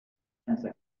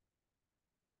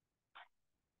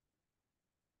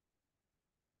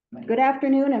Good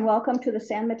afternoon and welcome to the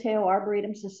San Mateo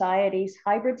Arboretum Society's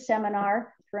hybrid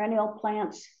seminar, Perennial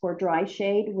Plants for Dry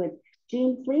Shade with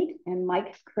Jean Fleet and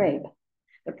Mike Craib.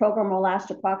 The program will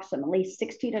last approximately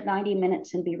 60 to 90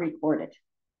 minutes and be recorded.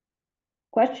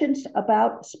 Questions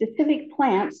about specific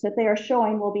plants that they are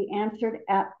showing will be answered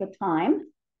at the time,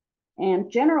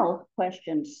 and general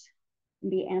questions can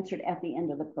be answered at the end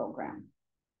of the program.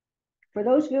 For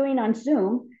those viewing on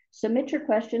Zoom, submit your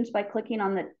questions by clicking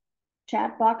on the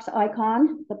chat box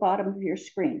icon at the bottom of your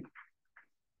screen.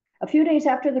 A few days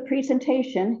after the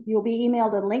presentation, you'll be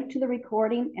emailed a link to the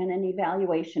recording and an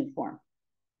evaluation form.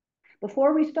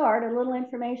 Before we start, a little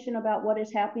information about what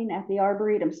is happening at the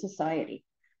Arboretum Society.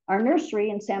 Our nursery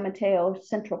in San Mateo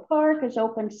Central Park is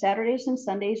open Saturdays and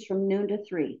Sundays from noon to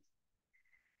 3.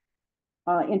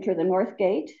 Enter the north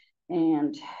gate,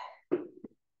 and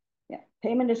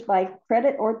payment is by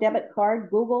credit or debit card,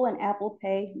 Google and Apple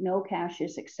Pay. No cash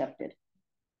is accepted.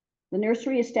 The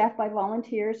nursery is staffed by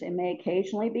volunteers and may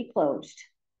occasionally be closed.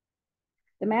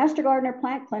 The Master Gardener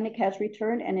Plant Clinic has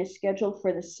returned and is scheduled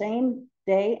for the same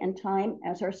day and time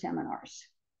as our seminars.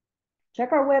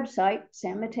 Check our website,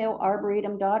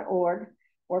 sanmateoarboretum.org,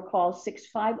 or call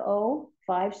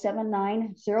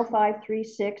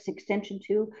 650-579-0536, extension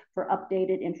 2 for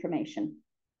updated information.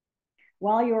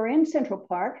 While you're in Central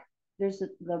Park, there's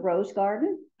the Rose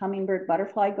Garden, Hummingbird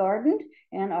Butterfly Garden,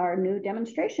 and our new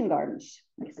demonstration gardens.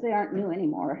 I guess they aren't new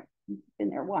anymore, been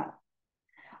there a while.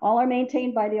 All are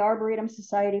maintained by the Arboretum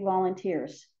Society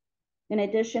volunteers. In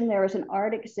addition, there is an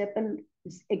art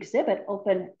exhibit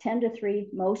open 10 to 3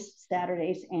 most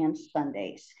Saturdays and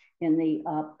Sundays in the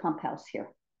pump house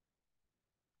here.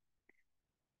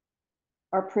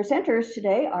 Our presenters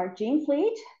today are Jean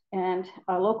Fleet and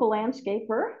a local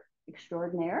landscaper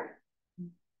extraordinaire,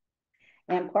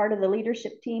 and part of the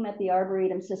leadership team at the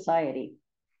Arboretum Society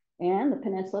and the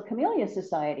Peninsula Camellia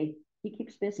Society. He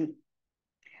keeps busy.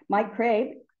 Mike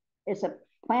Craib is a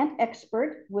plant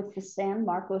expert with the San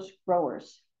Marcos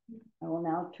growers. I will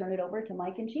now turn it over to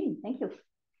Mike and Jean. Thank you.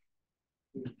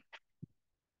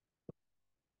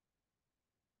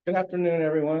 Good afternoon,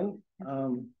 everyone.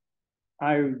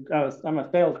 I'm a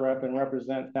sales rep and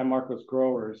represent San Marcos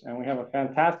growers, and we have a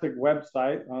fantastic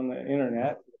website on the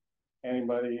internet.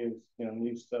 Anybody is,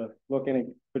 needs to look any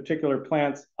particular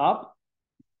plants up.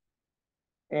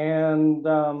 And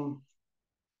so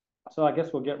I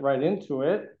guess we'll get right into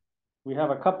it. We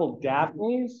have a couple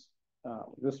Daphnes.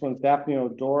 This one's Daphne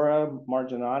odora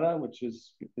marginata, which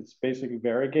is, it's basically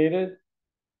variegated.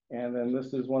 And then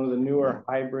this is one of the newer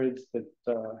hybrids that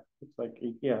it's like,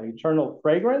 eternal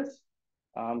fragrance.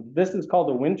 This is called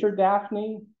the winter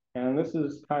Daphne. And this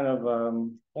is kind of, I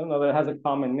don't know that it has a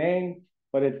common name,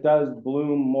 but it does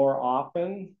bloom more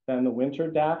often than the winter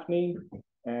Daphne.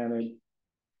 And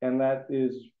that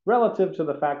is relative to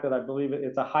the fact that I believe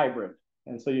it's a hybrid.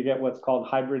 And so you get what's called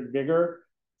hybrid vigor.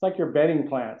 It's like your bedding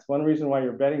plants. One reason why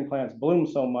your bedding plants bloom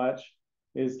so much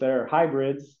is they're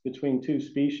hybrids between 2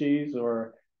 species,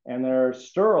 and they're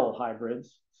sterile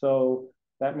hybrids. So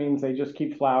that means they just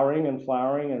keep flowering and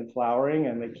flowering and flowering,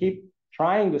 and they keep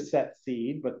trying to set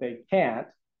seed, but they can't.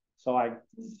 So I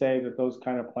say that those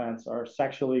kind of plants are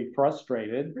sexually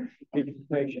frustrated because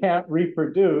they can't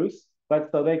reproduce, but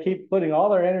so they keep putting all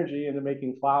their energy into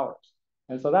making flowers.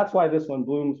 And so that's why this one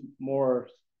blooms more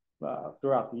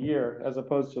throughout the year as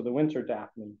opposed to the winter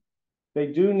Daphne.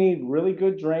 They do need really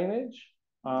good drainage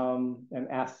and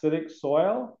acidic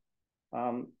soil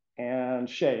and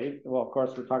shade. Well, of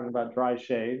course, we're talking about dry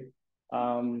shade.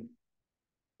 And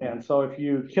so if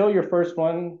you kill your first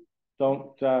one,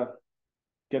 don't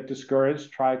get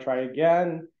discouraged, try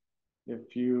again.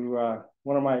 If you,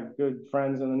 one of my good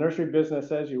friends in the nursery business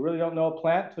says you really don't know a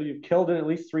plant till you've killed it at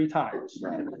least 3 times.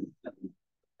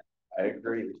 I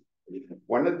agree.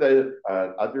 One of the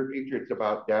other features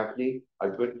about Daphne, a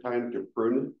good time to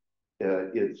prune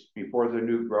it, is before the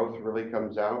new growth really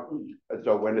comes out.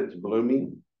 So when it's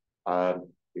blooming,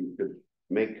 you could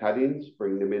make cuttings,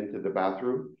 bring them into the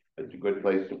bathroom. It's a good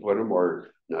place to put them,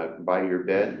 or by your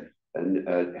bed, and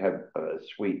have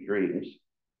sweet dreams.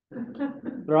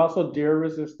 They're also deer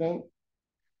resistant.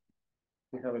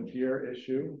 We have a deer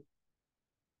issue.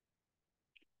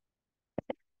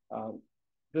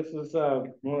 This is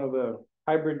one of the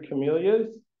hybrid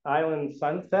camellias, Island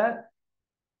Sunset.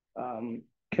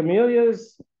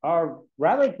 Camellias are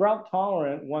rather drought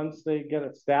tolerant once they get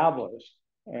established,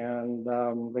 and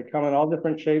they come in all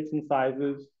different shapes and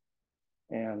sizes.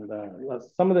 And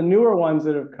some of the newer ones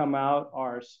that have come out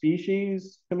are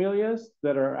species camellias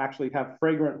that are actually have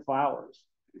fragrant flowers.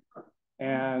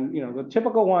 And the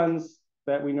typical ones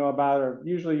that we know about are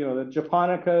usually, the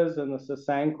japonicas and the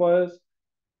sasanquas.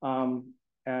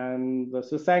 And the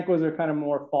sasanquas are kind of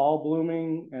more fall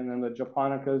blooming, and then the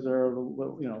japonicas are a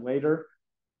little, later.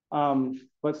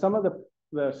 But some of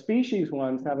the species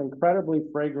ones have incredibly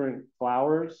fragrant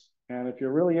flowers. And if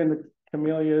you're really into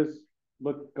camellias,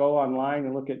 go online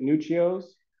and look at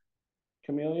Nuccio's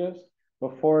camellias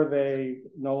before they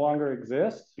no longer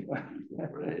exist.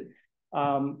 Right.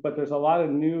 But there's a lot of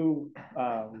new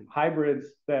hybrids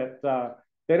that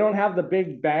they don't have the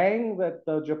big bang that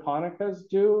the japonicas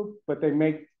do, but they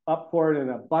make up for it in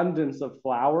abundance of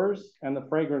flowers, and the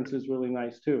fragrance is really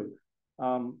nice too.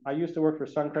 I used to work for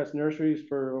Suncrest Nurseries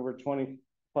for over 20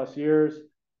 plus years,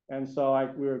 and so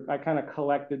I kind of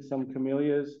collected some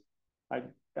camellias.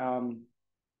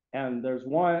 And there's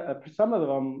one, some of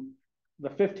them, the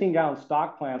 15-gallon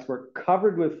stock plants were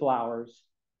covered with flowers.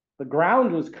 The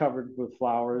ground was covered with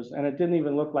flowers, and it didn't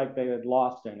even look like they had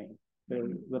lost any.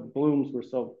 The blooms were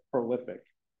so prolific.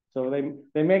 So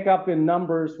they make up in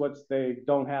numbers what they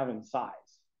don't have in size.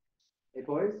 Hey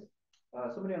boys,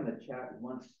 somebody on the chat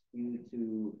wants you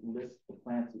to list the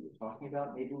plants that you're talking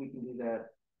about. Maybe we can do that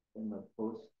in the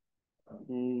post.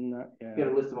 Get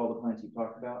a list of all the plants you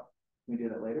talked about. Can we do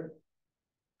that later?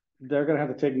 They're gonna have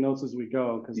to take notes as we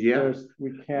go, because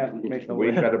we can't make a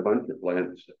We've list. got a bunch of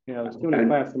plants. Yeah, there's too many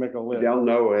plants to make a list. They'll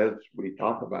know as we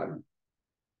talk about them.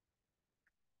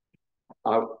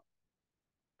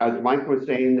 As Mike was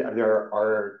saying, there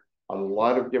are a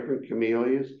lot of different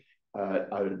camellias.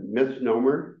 A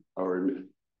misnomer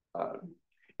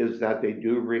is that they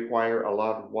do require a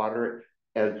lot of water.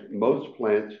 As most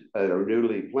plants that are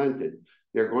newly planted,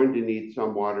 they're going to need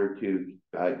some water to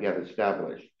get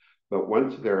established. But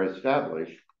once they're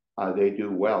established, they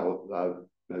do well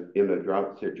in a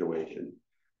drought situation.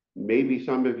 Maybe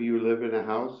some of you live in a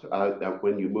house that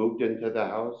when you moved into the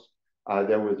house,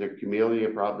 there was a camellia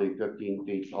probably 15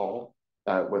 feet tall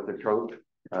with a trunk,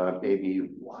 maybe,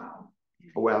 wow.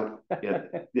 Well,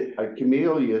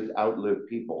 camellias outlive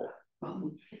people.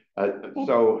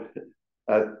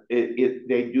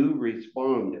 They do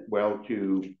respond well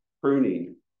to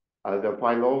pruning. The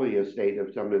Phyllolia state,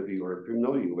 if some of you are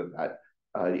familiar with that,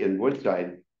 in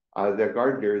Woodside, the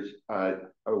gardeners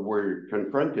were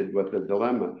confronted with the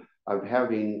dilemma of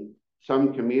having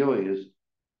some camellias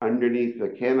underneath the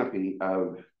canopy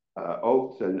of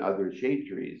oaks and other shade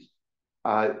trees.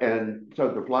 And so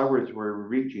the flowers were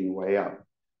reaching way up.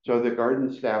 So the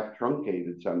garden staff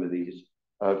truncated some of these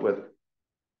with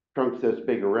trunks this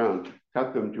big around,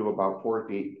 cut them to about 4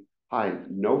 feet high,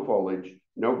 no foliage,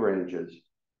 no branches.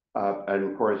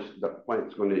 And of course, the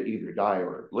plant's going to either die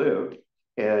or live.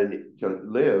 And to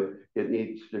live, it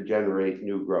needs to generate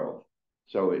new growth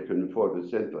so it can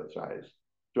photosynthesize.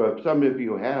 So if some of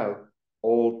you have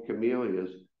old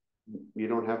camellias, you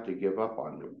don't have to give up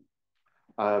on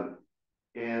them.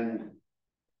 And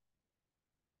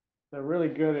they're really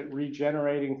good at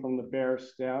regenerating from the bare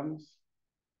stems.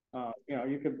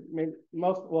 You could make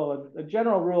a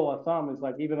general rule of thumb is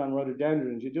like even on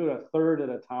rhododendrons, you do it a third at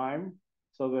a time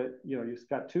so that, you've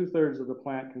got 2/3 of the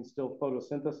plant can still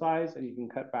photosynthesize and you can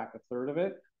cut back a third of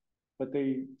it. But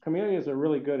the camellias are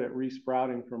really good at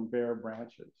resprouting from bare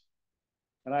branches.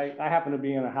 And I happen to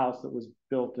be in a house that was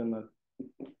built in the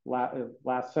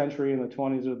last century, in the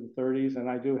 20s or the 30s, and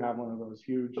I do have one of those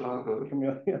huge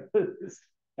camellias.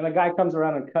 And a guy comes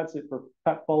around and cuts it for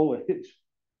cut foliage.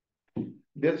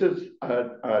 This is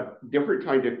a different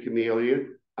kind of camellia,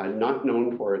 not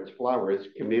known for its flowers,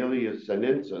 Camellia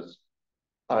sinensis.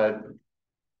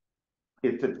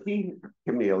 It's a tea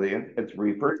camellia. It's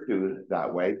referred to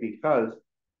that way because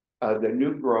the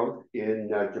new growth in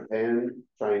Japan,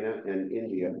 China, and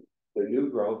India, the new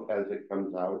growth as it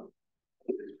comes out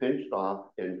is pinched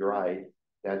off and dried.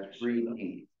 That's green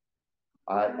tea.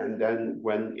 And then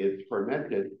when it's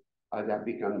fermented, that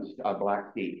becomes a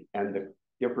black tea. And the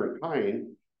different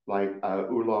kind, like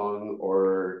oolong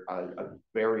or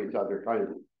various other kinds,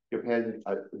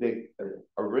 they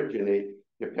originate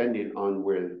depending on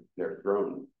where they're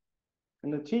grown.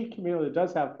 And the tea camellia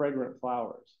does have fragrant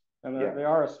flowers, and they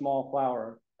are a small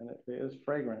flower, and it is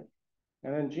fragrant.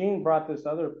 And then Gene brought this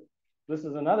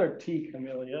is another tea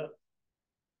camellia,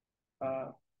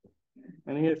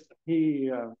 and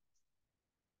he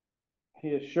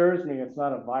assures me it's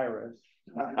not a virus.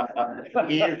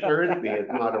 He assures me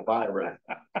it's not a virus.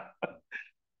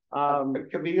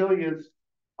 Camellias,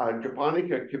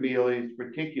 Japonica camellias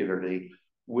particularly,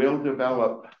 will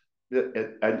develop,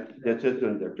 and this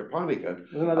isn't the Japonica.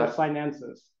 There's another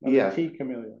sinensis, tea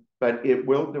camellia. But it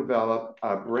will develop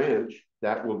a branch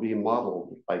that will be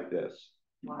mottled like this.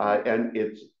 Wow. And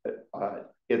it's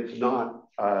not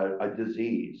a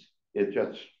disease. It's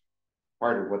just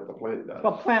part of what the plant does.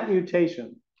 Well, plant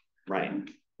mutation. Right.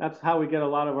 That's how we get a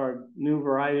lot of our new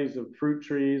varieties of fruit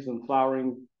trees and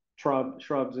flowering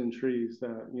shrubs and trees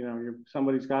that, you know,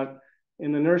 somebody's got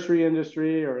in the nursery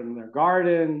industry or in their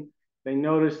garden, they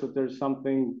notice that there's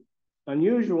something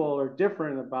unusual or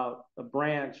different about a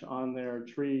branch on their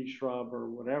tree, shrub, or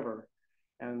whatever.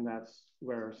 And that's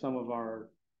where some of our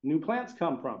new plants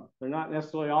come from. They're not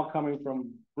necessarily all coming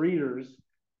from breeders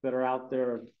that are out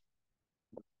there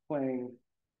playing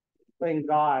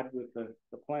God with the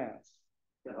plants.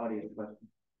 The audience question.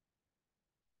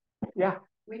 Yeah.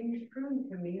 When you prune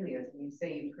camellias, and you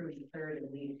say you prune a third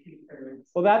and leave 2/3.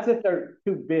 Well, that's if they're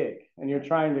too big and you're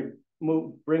trying to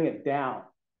bring it down.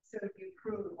 So do you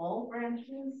prune all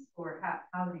branches, or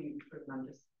how do you prune them?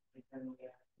 Just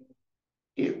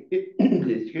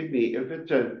Excuse me, if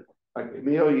it's a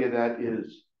camellia that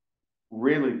is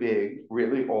really big,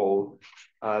 really old,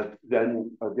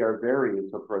 then there are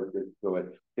various approaches to it.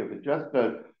 If it's just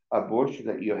a bush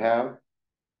that you have,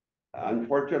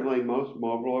 unfortunately, most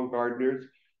mobile gardeners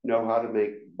know how to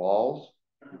make balls,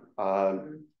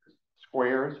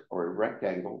 squares, or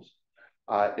rectangles.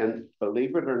 And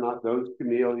believe it or not, those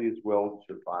camellias will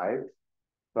survive,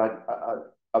 but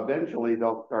eventually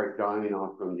they'll start dying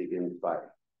off from the inside.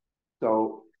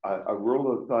 So a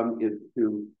rule of thumb is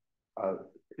to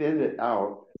thin it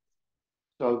out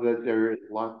so that there is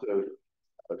lots of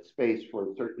space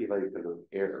for circulation of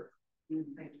air.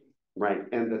 Right,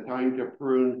 and the time to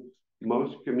prune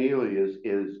most camellias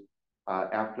is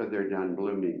after they're done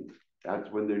blooming. That's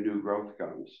when their new growth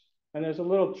comes. And there's a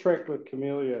little trick with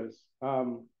camellias.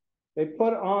 They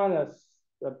put on a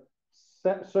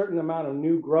certain amount of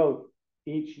new growth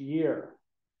each year.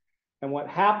 And what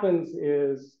happens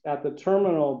is at the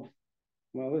terminal,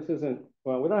 well, this isn't,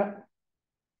 well, we don't have,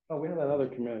 oh, we have that other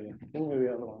camellia. Maybe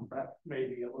the other one. That may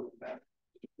be a little better.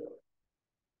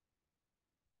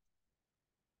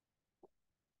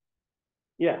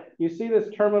 Yeah, you see this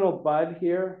terminal bud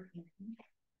here?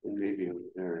 And maybe in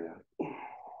this area.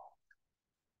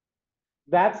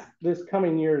 That's this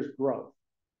coming year's growth.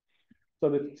 So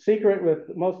the secret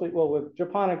with mostly, well, with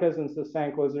japonicas and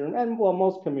sasanquas and well,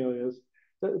 most camellias,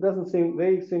 it doesn't seem,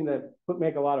 they seem to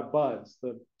make a lot of buds,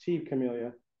 the tea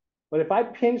camellia. But if I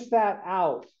pinch that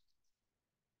out,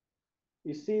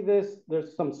 you see this,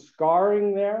 there's some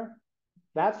scarring there.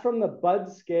 That's from the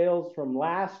bud scales from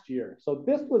last year. So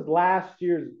this was last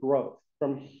year's growth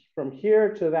from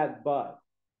here to that bud.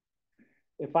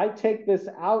 If I take this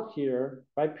out here,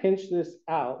 if I pinch this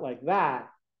out like that,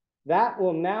 that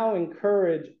will now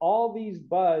encourage all these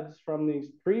buds from these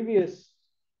previous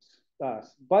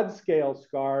bud scale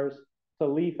scars to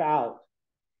leaf out.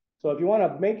 So if you want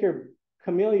to make your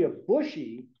camellia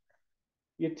bushy,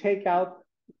 you take out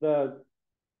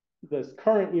this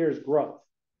current year's growth.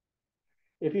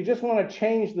 If you just want to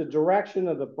change the direction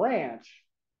of the branch,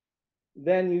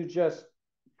 then you just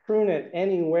prune it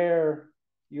anywhere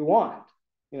you want.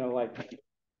 You know, like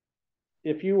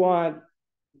if you want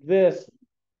this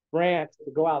branch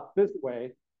to go out this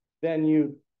way, then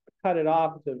you cut it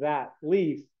off to that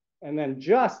leaf, and then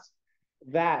just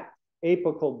that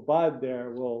apical bud there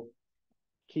will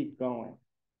keep going.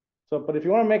 So, but if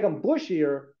you want to make them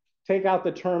bushier, take out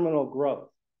the terminal growth,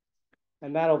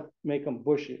 and that'll make them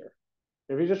bushier.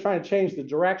 If you're just trying to change the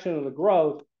direction of the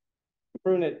growth,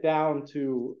 prune it down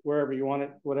to wherever you want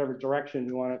it, whatever direction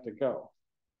you want it to go.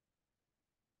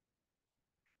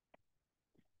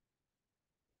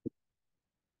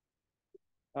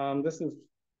 This is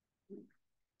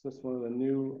just one of the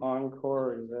new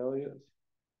Encore azaleas.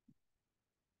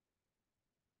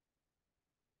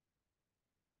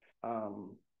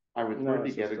 I was going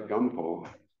to get a gumbo,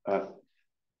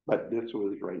 but this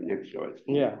was right next to it.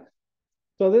 Yeah.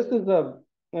 So this is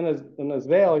an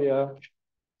azalea.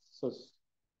 So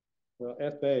well,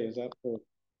 FA, is that for,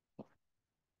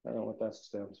 I don't know what that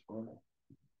stands for.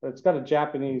 But it's got a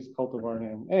Japanese cultivar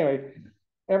name. Anyway,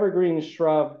 evergreen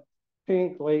shrub,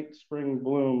 pink late spring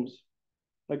blooms.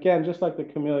 Again, just like the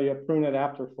camellia, prune it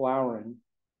after flowering.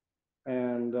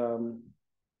 And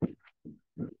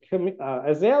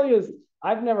azaleas,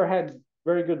 I've never had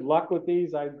very good luck with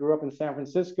these. I grew up in San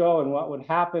Francisco, and what would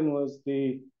happen was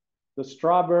the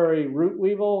strawberry root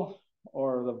weevil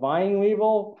or the vine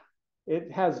weevil,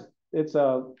 it's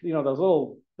a, you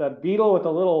know, that beetle with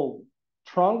a little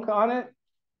trunk on it.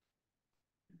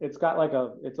 It's got like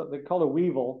they call it a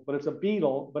weevil, but it's a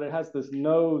beetle, but it has this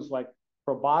nose like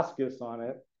proboscis on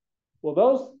it. Well,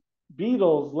 those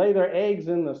beetles lay their eggs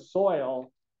in the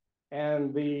soil,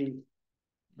 and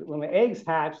when the eggs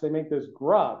hatch, they make this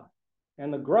grub,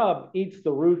 and the grub eats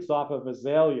the roots off of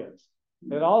azaleas.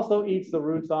 It also eats the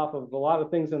roots off of a lot of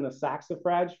things in the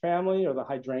saxifrage family or the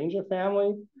hydrangea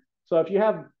family. So if you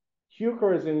have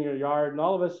heucheras in your yard and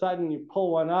all of a sudden you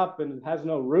pull one up and it has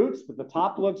no roots, but the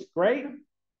top looks great,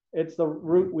 it's the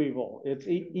root weevil. It's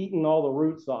eating all the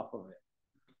roots off of it.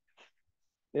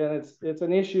 And it's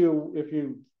an issue if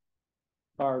you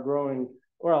are growing,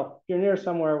 well, you're near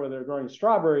somewhere where they're growing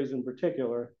strawberries in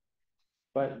particular,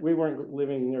 but we weren't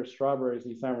living near strawberries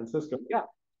in San Francisco. Yeah.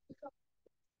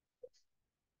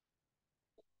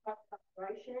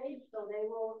 Dry shade, so they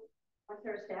will, once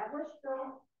they're established,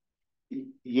 though?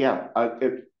 Yeah,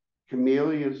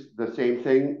 camellias, the same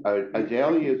thing.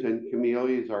 Azaleas and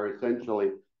camellias are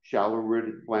essentially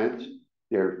shallow-rooted plants.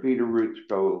 Their feeder roots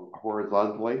go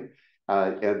horizontally.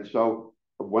 And so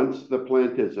once the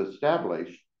plant is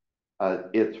established,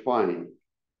 it's fine,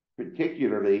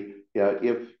 particularly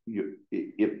if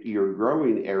your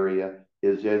growing area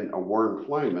is in a warm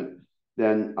climate,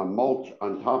 then a mulch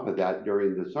on top of that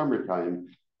during the summertime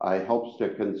helps to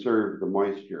conserve the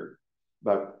moisture.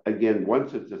 But again,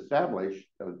 once it's established,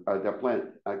 the plant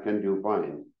can do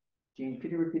fine. Gene,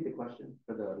 could you repeat the question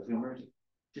for the Zoomers?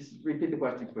 Just repeat the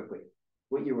question quickly,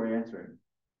 what you were answering.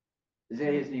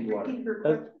 Azaleas need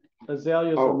water.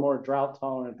 Azaleas are more drought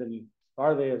tolerant than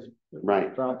Arthas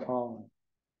Right. drought tolerant.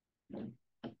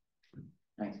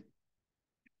 Thanks.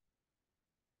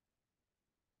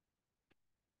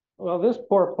 Well, this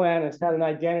poor plant has had an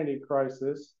identity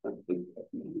crisis.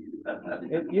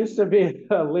 It used to be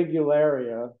a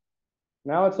ligularia.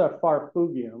 Now it's a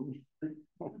farfugium.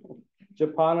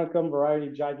 Japonicum variety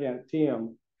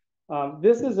giganteum.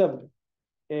 This is a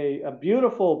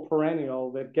beautiful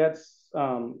perennial that gets,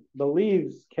 the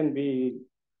leaves can be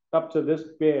up to this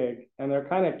big, and they're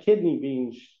kind of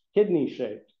kidney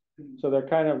shaped. So they're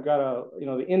kind of got a,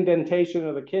 the indentation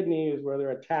of the kidney is where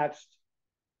they're attached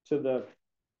to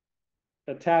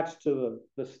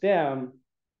the stem.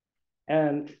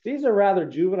 And these are rather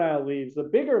juvenile leaves. The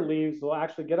bigger leaves will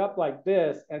actually get up like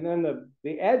this, and then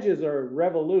the edges are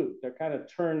revolute. They're kind of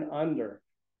turned under.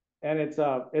 And it's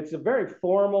a very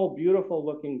formal,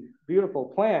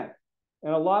 beautiful plant.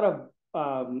 And a lot of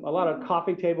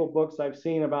coffee table books I've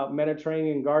seen about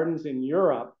Mediterranean gardens in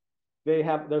Europe,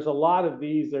 there's a lot of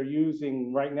these they're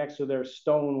using right next to their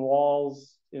stone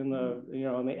walls on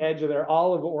the edge of their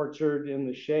olive orchard in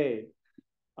the shade.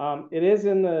 It is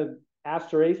in the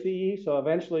Asteraceae, so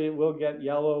eventually it will get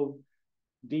yellow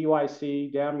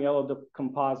DYC, damn yellow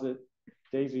composite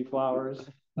daisy flowers.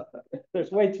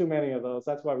 There's way too many of those.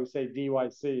 That's why we say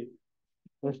DYC.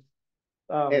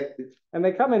 And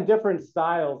they come in different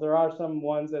styles. There are some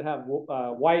ones that have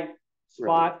white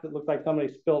spots that look like somebody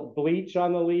spilt bleach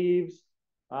on the leaves.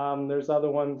 There's other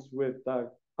ones with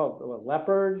called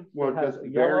leopard. Well, has just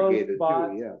yellow variegated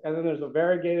spots, too, yeah. and then there's a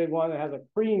variegated one that has a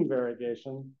cream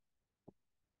variegation.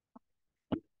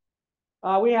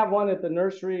 We have one at the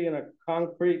nursery in a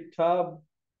concrete tub,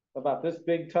 about this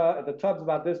big tub. The tub's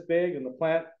about this big, and the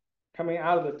plant coming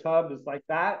out of the tub is like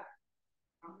that.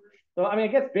 So, I mean,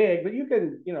 it gets big, but you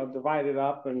can, divide it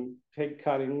up and take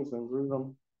cuttings and root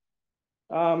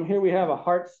them. Here we have a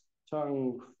hart's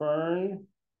tongue fern,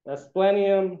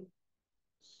 Asplenium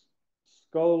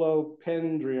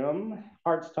scolopendrium,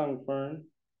 hart's tongue fern.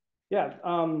 Yeah,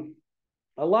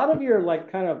 a lot of your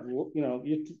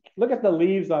you look at the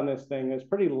leaves on this thing, it's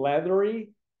pretty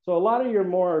leathery. So a lot of your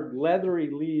more leathery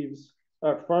leaves,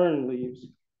 fern leaves,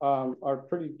 are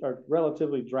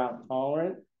relatively drought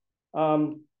tolerant.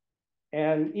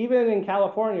 And even in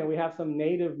California, we have some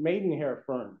native maidenhair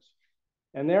ferns,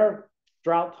 and they're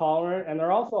drought tolerant, and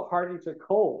they're also hardy to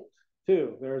cold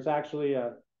too. There's actually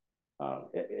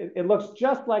it looks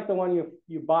just like the one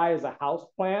you buy as a house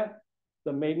plant,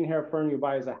 the maidenhair fern you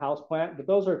buy as a house plant, but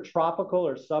those are tropical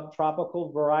or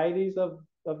subtropical varieties of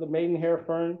the maidenhair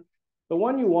fern. The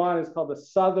one you want is called the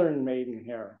southern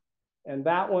maidenhair, and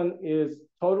that one is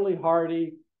totally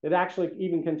hardy. It actually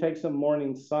even can take some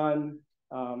morning sun,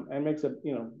 and makes a,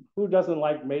 who doesn't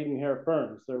like maidenhair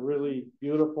ferns? They're really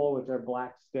beautiful with their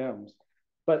black stems.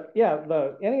 But yeah,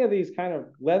 any of these kind of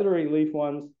leathery leaf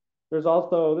ones, there's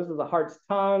also, this is a hart's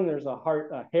tongue, there's a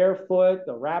hare foot,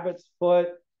 the rabbit's foot.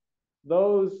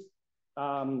 Those,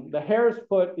 the hare's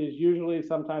foot is usually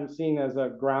sometimes seen as a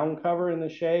ground cover in the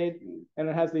shade, and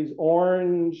it has these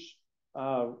orangey,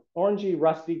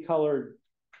 rusty colored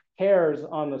hairs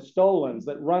on the stolons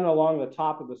that run along the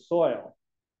top of the soil.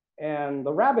 And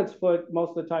the rabbit's foot,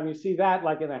 most of the time you see that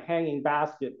like in a hanging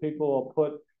basket. People will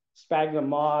put sphagnum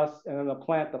moss and then they'll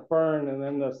plant the fern, and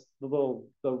then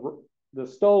the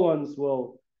stolons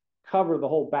will cover the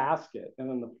whole basket, and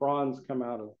then the fronds come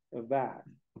out of that.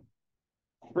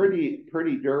 Pretty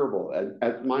durable.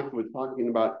 As Mike was talking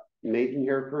about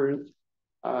maidenhair ferns.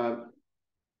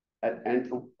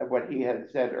 And what he had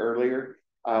said earlier,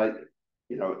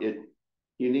 you know,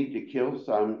 you need to kill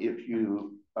some if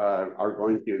you are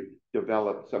going to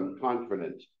develop some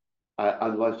confidence,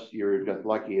 unless you're just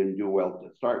lucky and do well to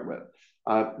start with.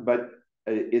 But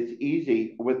it's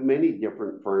easy with many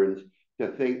different ferns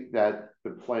to think that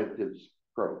the plant is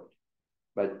growth,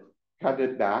 but cut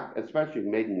it back, especially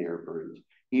maidenhair ferns,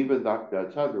 even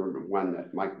the southern one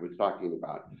that Mike was talking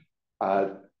about.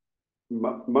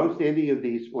 Most any of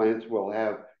these plants will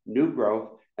have new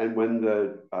growth, and when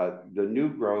the new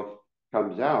growth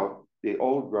comes out, the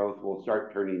old growth will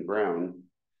start turning brown.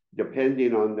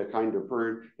 Depending on the kind of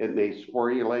fern, it may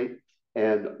sporulate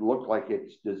and look like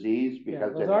it's diseased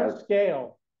because it has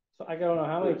scale. So I don't know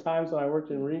how many times when I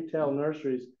worked in retail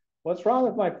nurseries, what's wrong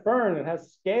with my fern? It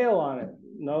has scale on it.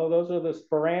 No, those are the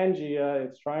sporangia.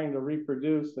 It's trying to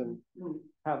reproduce and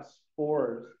have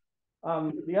spores.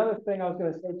 The other thing I was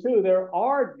going to say too, there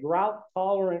are drought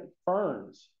tolerant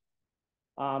ferns.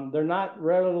 They're not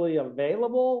readily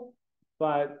available,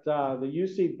 but the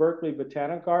UC Berkeley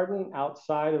Botanic Garden,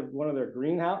 outside of one of their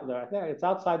greenhouse, I think it's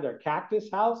outside their cactus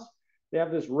house, they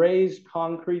have this raised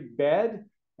concrete bed,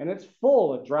 and it's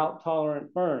full of drought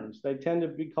tolerant ferns. They tend to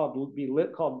be called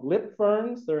lip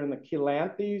ferns. They're in the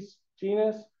Cheilanthes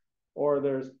genus, or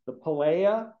there's the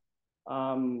Pelea.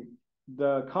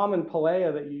 The common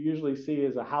Pelea that you usually see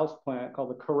is a house plant called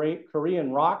the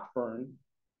Korean rock fern,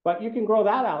 but you can grow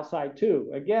that outside too.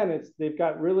 Again, they've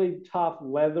got really tough,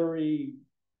 leathery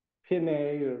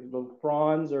pinnae, or the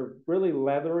fronds are really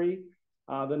leathery.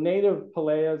 The native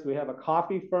Peleas, we have a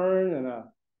coffee fern and a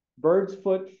bird's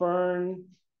foot fern,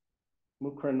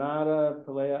 Mucronata,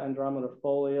 Pelea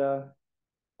andromedifolia.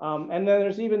 And then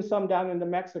there's even some down into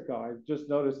Mexico. I just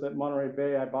noticed that Monterey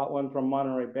Bay, I bought one from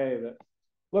Monterey Bay that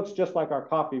looks just like our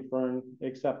coffee fern,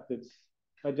 except it's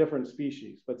a different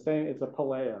species, but saying it's a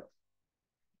Pelea.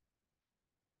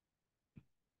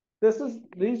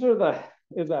 These are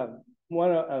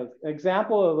an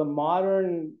example of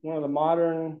one of the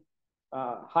modern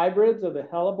hybrids of the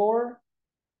hellebore.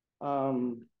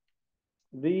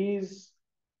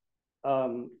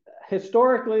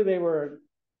 Historically, they were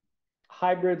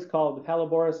hybrids called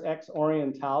Helleborus X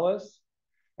orientalis,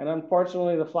 and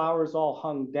unfortunately, the flowers all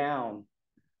hung down.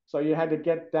 So you had to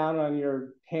get down on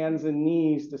your hands and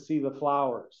knees to see the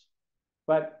flowers.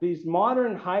 But these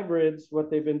modern hybrids, what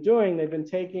they've been doing, they've been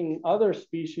taking other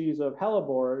species of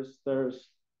hellebores. There's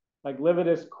like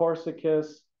Lividus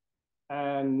corsicus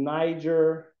and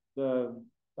Niger, the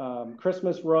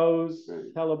Christmas rose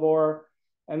hellebore,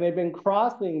 and they've been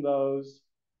crossing those.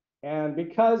 And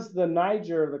because the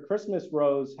Niger, the Christmas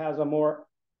rose, has a more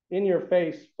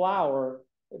in-your-face flower,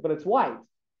 but it's white,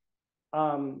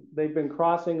 they've been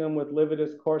crossing them with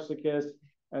Lividus corsicus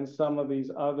and some of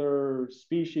these other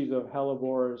species of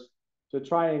hellebores to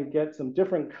try and get some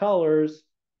different colors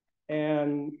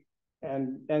and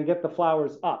get the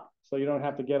flowers up, so you don't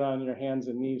have to get on your hands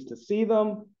and knees to see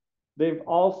them. They've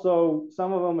also,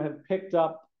 some of them have picked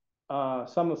up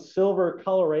some silver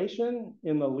coloration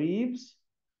in the leaves.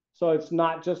 So it's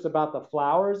not just about the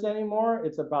flowers anymore,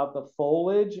 it's about the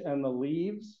foliage and the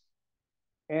leaves.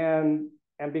 And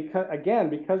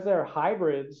because they're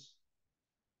hybrids,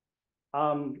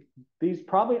 these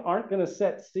probably aren't going to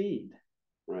set seed.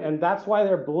 Right. And that's why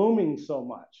they're blooming so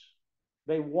much.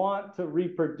 They want to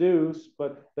reproduce,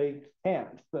 but they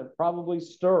can't. They're probably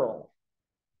sterile.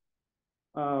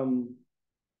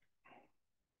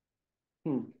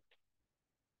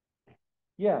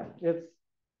 Yeah,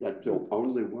 that's the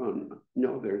only one.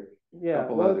 No, there's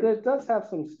it does have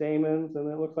some stamens, and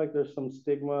it looks like there's some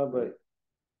stigma, but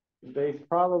they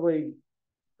probably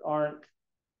aren't,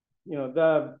 you know,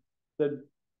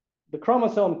 the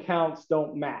chromosome counts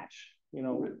don't match, you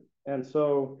know, and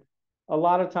so a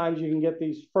lot of times you can get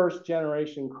these first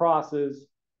generation crosses,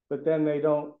 but then they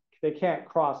can't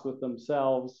cross with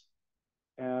themselves,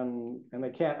 and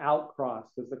they can't outcross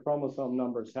because the chromosome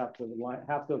numbers have to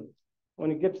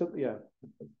when it gets to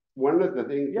one of the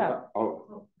things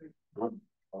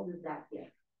What is that? Yeah.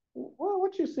 Well,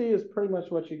 what you see is pretty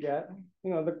much what you get.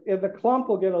 You know, the clump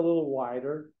will get a little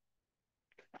wider.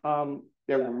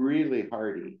 They're really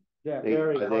hardy. Yeah,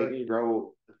 very hardy. They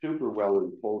grow super well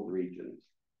in cold regions.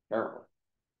 Carol.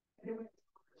 So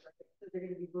they're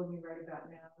going to be blooming right about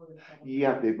now.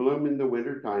 Yeah, they bloom in the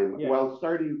wintertime. Yeah. Well,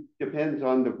 depends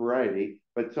on the variety,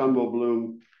 but some will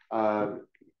bloom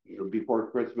before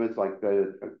Christmas, like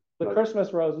the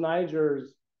Christmas rose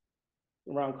Niger's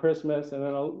around Christmas, and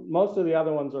then most of the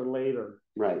other ones are later.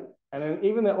 Right. And then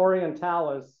even the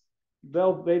orientalis,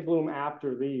 they bloom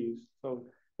after these. So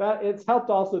that it's helped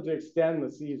also to extend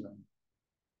the season.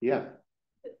 Yeah.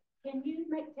 Can you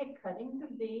take cuttings of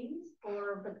these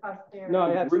or because they're?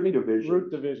 No, it has to Root be divisions.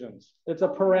 root divisions. It's a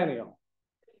perennial.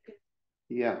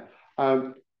 Yeah.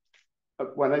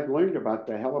 What I've learned about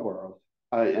the helleborus,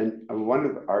 and one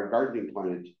of our gardening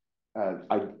plants,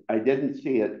 I didn't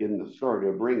see it in the store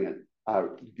to bring it.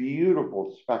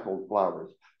 Beautiful speckled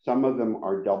flowers. Some of them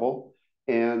are double,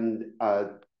 and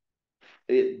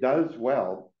it does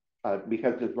well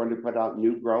because it's going to put out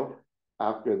new growth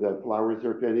after the flowers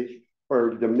are finished,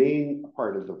 or the main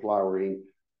part of the flowering.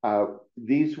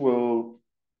 These will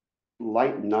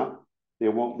lighten up. They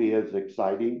won't be as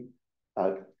exciting.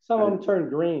 Some of them turn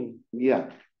green. Yeah,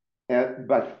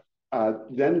 but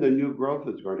then the new growth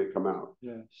is going to come out.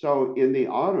 Yeah. So in the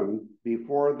autumn,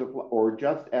 before or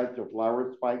just as the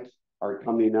flower spikes are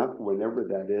coming up, whenever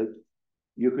that is,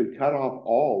 you could cut off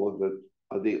all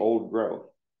of the old growth,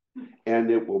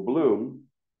 and it will bloom,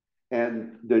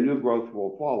 and the new growth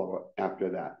will follow after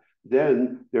that.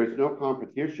 Then there's no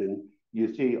competition.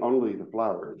 You see only the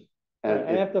flowers.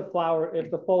 And if the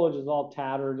foliage is all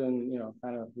tattered and, you know,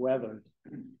 kind of weathered.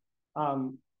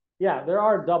 Yeah, there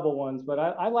are double ones, but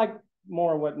I like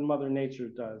more what Mother Nature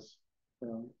does. You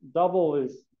know,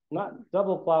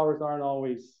 double flowers aren't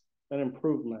always an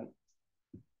improvement.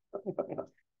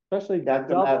 Especially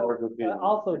That's a matter of opinion.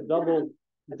 Also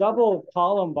double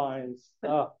columbines.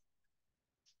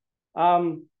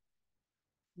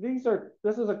 This is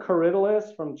a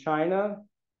corydalus from China,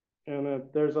 and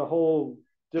there's a whole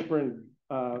different.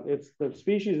 The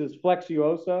species is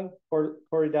flexuosa,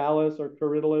 corydalus or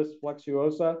corydalus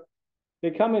flexuosa. They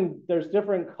come in. There's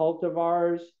different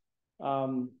cultivars.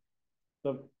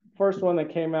 The first one that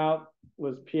came out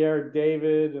was Pierre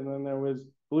David, and then there was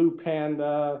Blue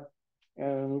Panda,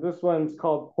 and this one's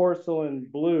called Porcelain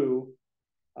Blue.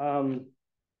 But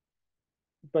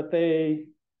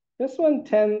this one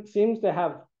seems to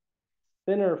have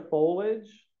thinner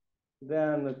foliage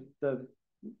than the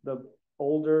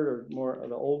older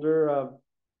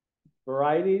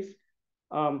varieties.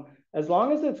 As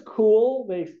long as it's cool,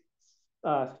 they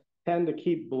tend to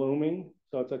keep blooming.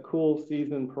 So it's a cool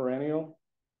season perennial.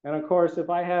 And of course, if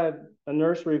I had a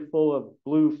nursery full of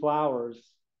blue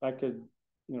flowers, I could,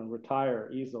 you know, retire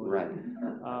easily. Right.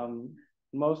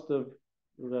 Most of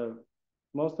the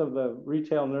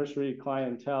retail nursery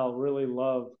clientele really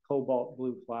love cobalt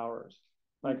blue flowers,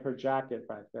 like her jacket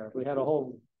back there. If we had a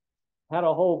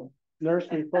whole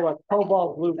nursery full of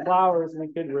cobalt blue flowers, we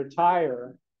could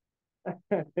retire.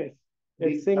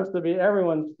 It seems to be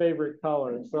everyone's favorite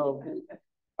color. So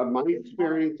my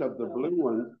experience of the blue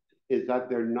ones is that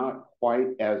they're not quite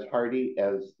as hardy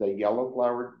as the yellow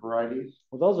flowered varieties.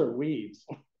 Well, those are weeds.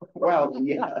 Well,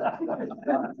 yeah.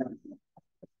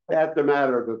 That's a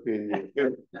matter of opinion.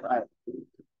 Right.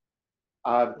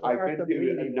 I've been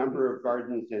to a number of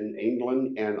gardens in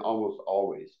England, and almost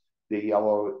always the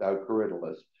yellow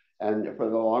corydalus. And for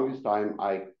the longest time,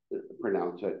 I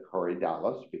pronounce it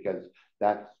corydalus because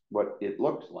that's what it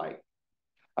looks like.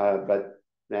 But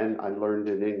then I learned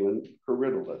in England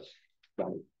corydalus.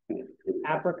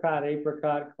 Apricot,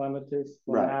 clematis,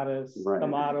 clematis, right.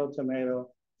 tomato.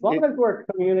 As long as we're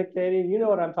communicating, you know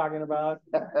what I'm talking about.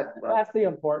 That's the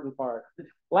important part.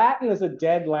 Latin is a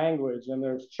dead language, and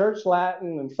there's church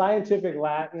Latin and scientific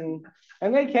Latin,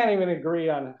 and they can't even agree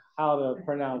on how to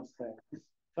pronounce things.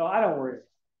 So I don't worry.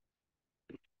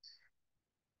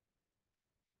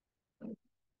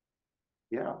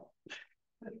 Yeah.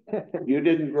 You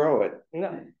didn't grow it.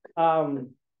 No.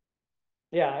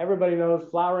 Yeah, everybody knows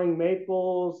flowering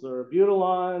maples or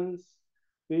butylons.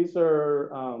 These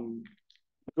are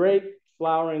great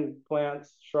flowering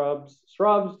plants, shrubs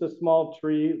to small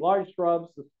trees, large shrubs,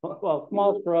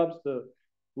 small shrubs to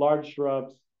large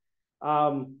shrubs.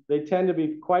 They tend to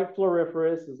be quite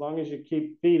floriferous as long as you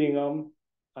keep feeding them.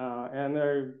 And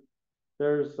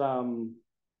there's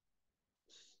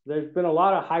been a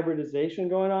lot of hybridization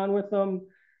going on with them.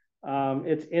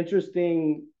 It's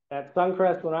interesting at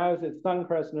Suncrest, when I was at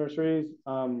Suncrest Nurseries,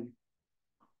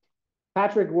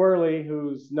 Patrick Worley,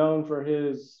 who's known for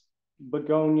his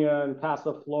begonia and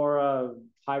passiflora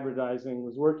hybridizing,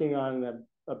 was working on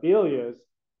abelias.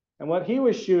 And what he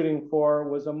was shooting for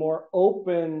was a more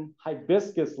open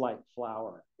hibiscus-like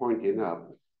flower. Pointing up.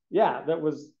 Yeah, that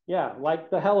was, like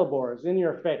the hellebores, in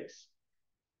your face.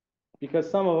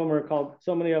 Because so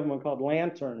many of them are called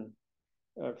lantern,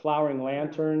 flowering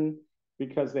lantern,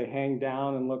 because they hang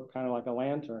down and look kind of like a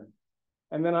lantern.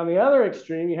 And then on the other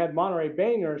extreme, you had Monterey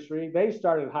Bay Nursery. They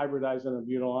started hybridizing the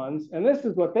butylons, and this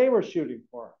is what they were shooting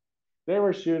for. They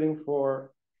were shooting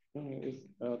for,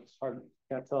 it's hard,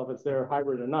 can't tell if it's their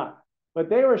hybrid or not, but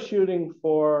they were shooting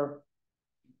for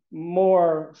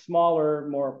more smaller,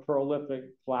 more prolific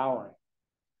flowering.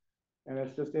 And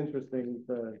it's just interesting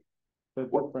the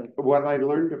different. What I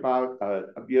learned about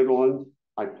butylons,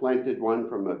 I planted one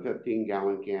from a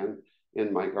 15-gallon can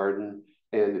in my garden,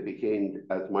 and it became,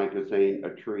 as Mike was saying, a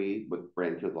tree with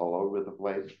branches all over the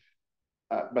place.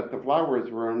 But the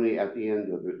flowers were only at the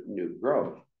end of the new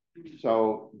growth.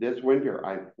 So this winter,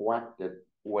 I whacked it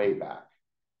way back.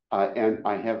 And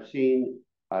I have seen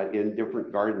in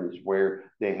different gardens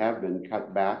where they have been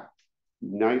cut back.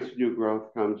 Nice new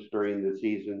growth comes during the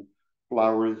season.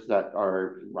 Flowers that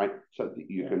are right so that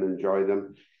you can enjoy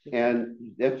them. And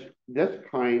this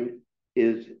kind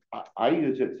is, I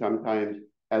use it sometimes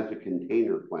as a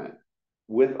container plant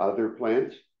with other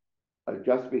plants,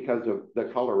 just because of the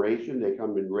coloration. They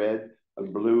come in red,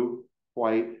 blue,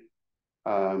 white,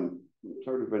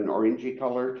 sort of an orangey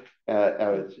color.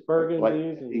 Burgundies like,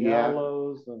 and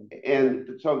yellows.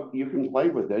 And so you can play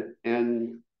with it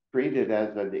and treat it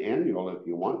as an annual if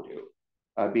you want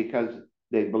to, because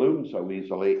they bloom so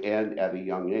easily and at a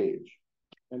young age.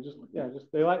 And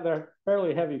they're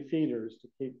fairly heavy feeders to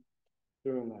keep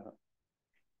doing that.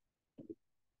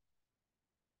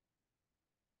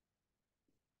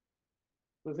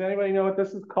 Does anybody know what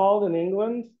this is called in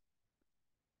England?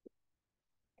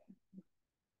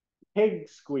 Pig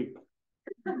squeak.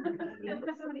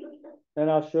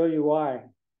 And I'll show you why.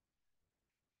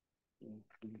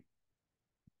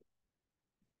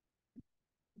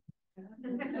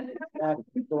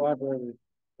 Oh,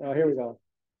 here we go.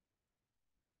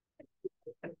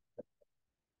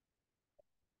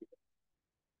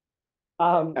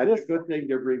 That's a good thing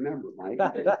to remember, Mike.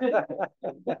 Got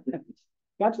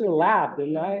you to laugh,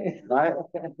 didn't I? Right.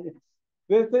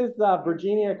 This is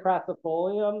Virginia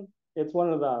crassifolium. It's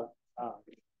one of the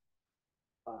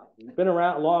been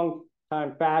around a long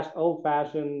time,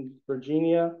 old-fashioned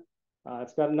Virginia.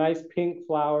 It's got nice pink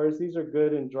flowers. These are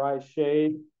good in dry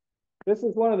shade. This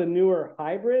is one of the newer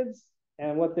hybrids,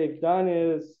 and what they've done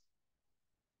is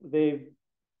they've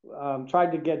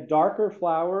tried to get darker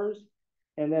flowers,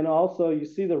 and then also you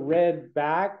see the red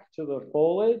back to the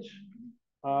foliage.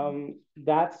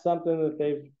 That's something that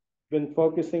they've been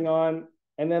focusing on.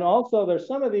 And then also there's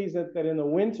some of these that in the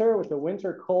winter, with the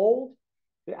winter cold,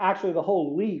 actually the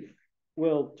whole leaf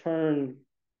will turn,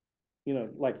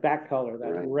 like that color,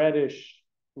 that reddish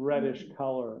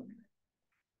color.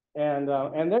 And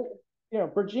they're,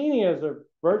 Virginias are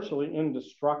virtually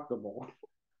indestructible.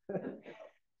 So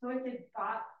if it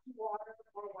got water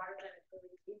or water than it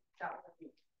really needs, that would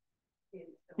be.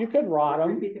 You could rot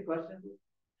them. Repeat the question.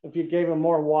 If you gave them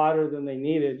more water than they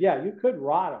needed, yeah, you could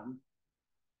rot them.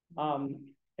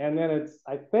 And then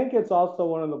I think it's also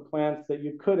one of the plants that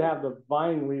you could have the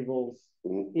vine weevils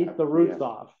eat the roots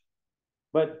off.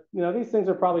 But, these things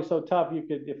are probably so tough,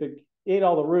 if it ate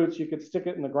all the roots, you could stick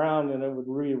it in the ground and it would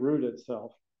re-root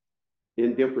itself.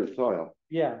 In different soil.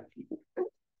 Yeah.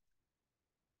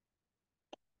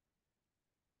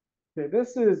 Okay,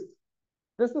 this is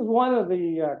one of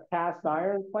the cast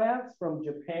iron plants from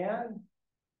Japan.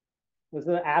 This is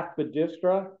an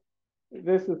aspidistra.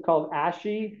 This is called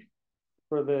ashi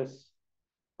for this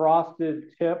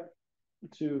frosted tip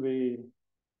to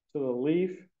the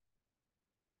leaf.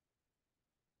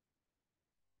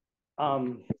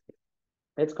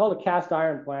 It's called a cast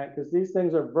iron plant because these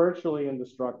things are virtually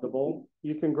indestructible.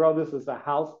 You can grow this as a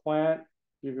house plant.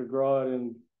 You could grow it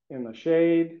in the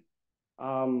shade.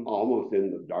 Almost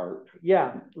in the dark.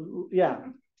 Yeah,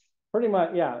 pretty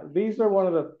much. Yeah, these are one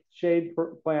of the shade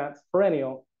plants,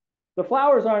 perennial. The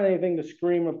flowers aren't anything to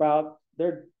scream about.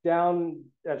 They're down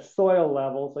at soil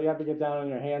level, so you have to get down on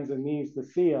your hands and knees to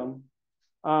see them.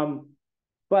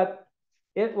 But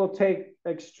it will take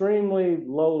extremely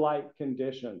low light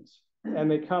conditions,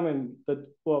 and they come in the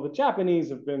Japanese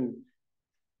have been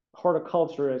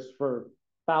horticulturists for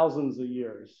thousands of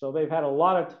years, so they've had a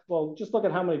lot of just look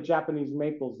at how many Japanese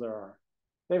maples there are.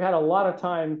 They've had a lot of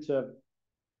time to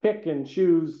pick and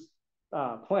choose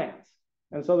plants,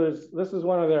 and so this is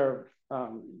one of their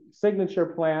signature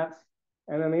plants.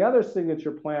 And then the other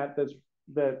signature plant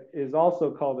that is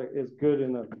also is good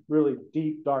in a really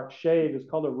deep dark shade is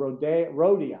called a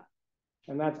rhodea,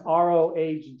 and that's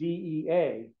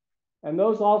ROHDEA. And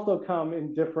those also come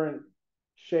in different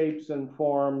shapes and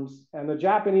forms. And the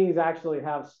Japanese actually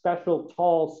have special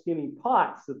tall, skinny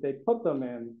pots that they put them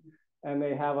in, and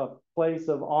they have a place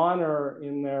of honor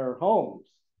in their homes.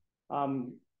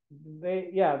 And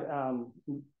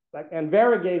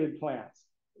variegated plants.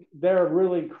 They're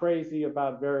really crazy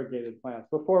about variegated plants.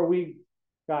 Before we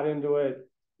got into it,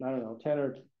 I don't know, 10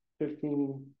 or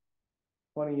 15,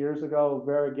 20 years ago,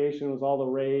 variegation was all the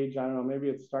rage. I don't know, maybe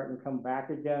it's starting to come back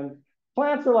again.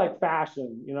 plants are like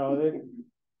fashion, you know,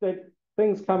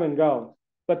 things come and go.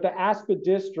 But the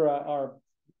aspidistra are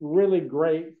really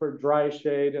great for dry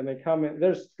shade, and they come in.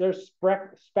 There's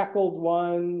speckled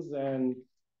ones and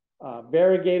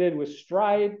variegated with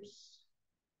stripes.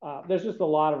 There's just a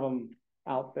lot of them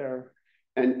out there.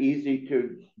 And easy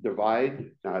to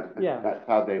divide. Yeah, that's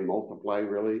how they multiply,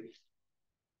 really.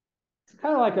 It's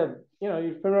kind of like a, you know,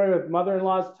 you're familiar with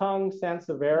mother-in-law's tongue,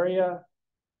 Sansevieria.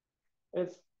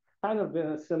 It's kind of been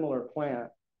a similar plant.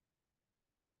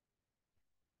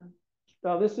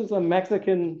 Now, this is a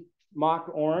Mexican mock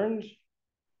orange.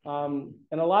 And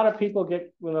a lot of people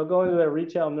get, when they'll go into their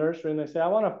retail nursery and they say, I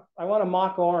want a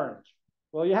mock orange.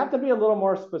 Well, you have to be a little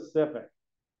more specific,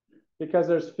 because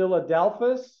there's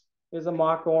Philadelphus is a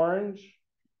mock orange.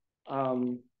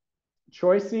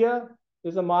 Choicea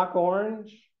is a mock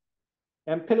orange.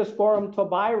 And Pittosporum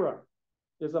tobira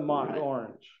is a mock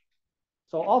orange.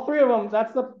 So all three of them,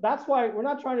 that's why we're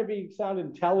not trying to sound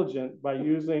intelligent by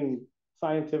using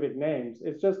scientific names.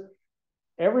 It's just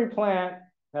every plant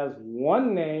has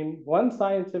one name, one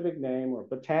scientific name or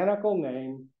botanical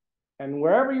name, and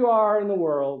wherever you are in the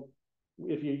world,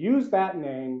 if you use that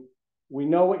name, we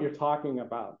know what you're talking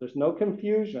about. There's no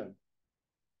confusion.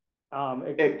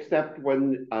 Except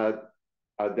when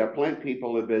the plant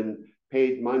people have been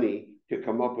paid money to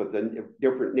come up with a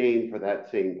different name for that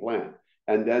same plant.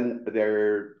 And then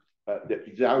they're the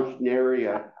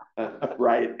Zauschneria,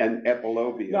 right, and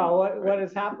Epilobium. No, what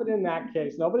has happened in that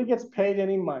case, nobody gets paid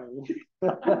any money.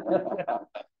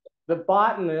 The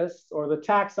botanists or the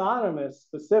taxonomists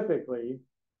specifically,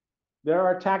 there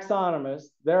are taxonomists,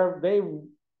 their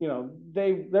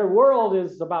world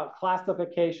is about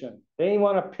classification. They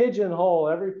want to pigeonhole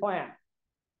every plant.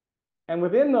 And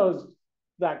within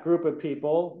that group of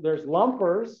people, there's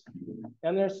lumpers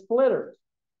and there's splitters.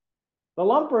 The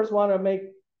lumpers want to make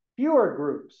fewer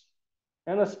groups,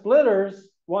 and the splitters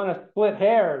want to split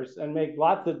hairs and make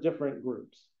lots of different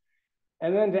groups.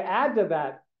 And then to add to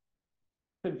that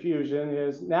confusion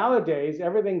is nowadays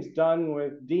everything's done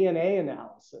with DNA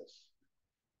analysis.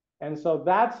 And so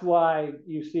that's why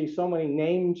you see so many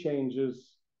name changes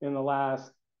in the last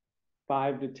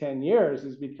 5 to 10 years,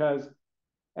 is because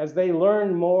as they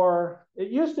learn more, it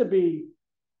used to be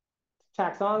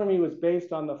taxonomy was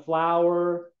based on the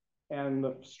flower and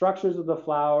the structures of the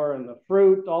flower and the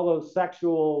fruit, all those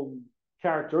sexual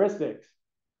characteristics.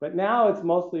 But now it's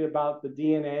mostly about the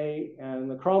DNA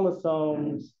and the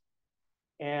chromosomes.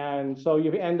 And so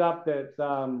you end up that,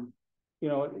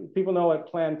 people know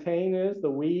what plantain is, the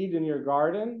weed in your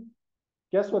garden.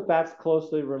 Guess what that's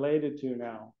closely related to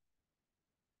now?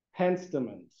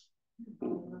 Penstemons.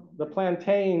 The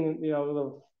plantain,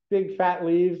 the big fat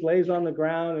leaves, lays on the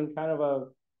ground and kind of a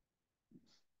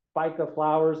spike of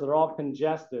flowers that are all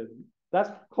congested. That's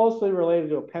closely related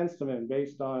to a penstemon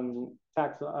based on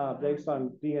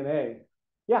DNA.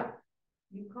 Yeah.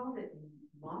 You called it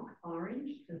mock orange.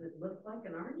 Does it look like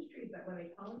an orange tree? Is that what they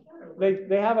call it? Or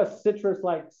they have a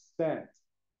citrus-like scent.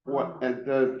 What and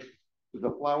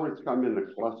the flowers come in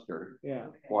a cluster,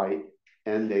 white,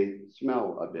 and they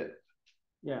smell a bit.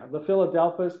 Yeah, the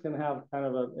Philadelphus can have kind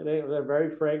of they're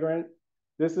very fragrant.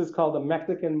 This is called the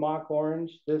Mexican mock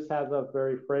orange. This has a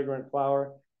very fragrant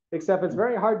flower, except it's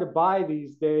very hard to buy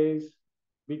these days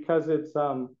because it's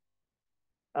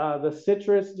the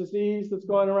citrus disease that's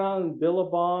going around,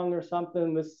 Billabong or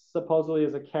something. This supposedly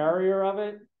is a carrier of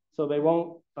it. So they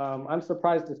won't, I'm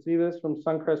surprised to see this from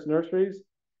Suncrest Nurseries.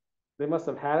 They must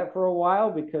have had it for a while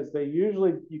because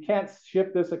you can't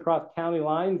ship this across county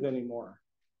lines anymore.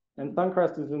 And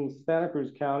Suncrest is in Santa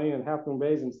Cruz County and Half Moon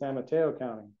Bay is in San Mateo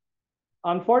County.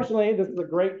 Unfortunately, this is a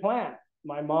great plant.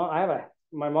 My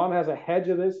mom has a hedge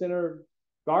of this in her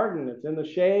garden. It's in the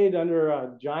shade under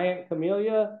a giant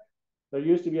camellia. There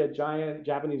used to be a giant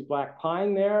Japanese black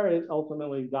pine there. It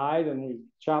ultimately died and we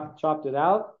chopped it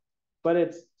out. But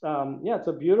it's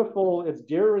a beautiful, it's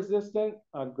deer resistant,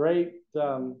 a great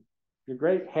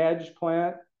hedge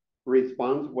plant.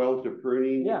 Responds well to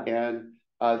pruning. Yeah. And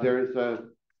there's a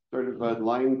sort of a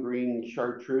lime green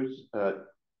chartreuse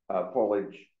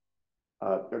foliage,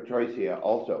 Choicea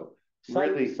also.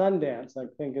 Really, Sundance, I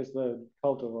think, is the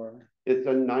cultivar. It's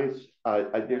a nice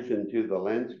addition to the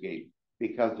landscape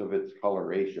because of its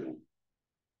coloration.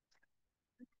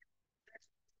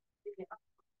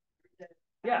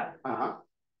 Yeah.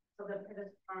 So the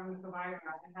Pittosporum tobira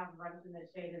and have runs in the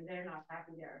shade, and they're not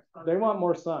happy there. So They want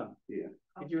more sun. Yeah.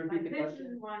 Could you repeat the this question?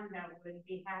 is one that would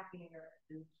be happier.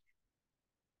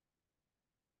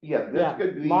 Yeah, this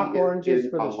could be mock oranges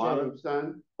in for the a lot shade. of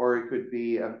sun, or it could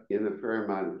be in a fair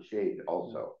amount of shade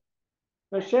also.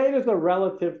 The shade is a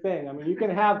relative thing. I mean, you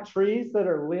can have trees that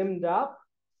are limbed up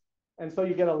And so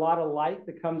you get a lot of light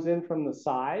that comes in from the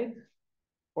side.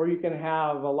 Or you can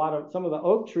have some of the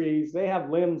oak trees, they have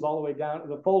limbs all the way down,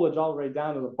 the foliage all the way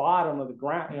down to the bottom of the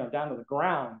ground, down to the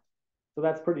ground. So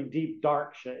that's pretty deep,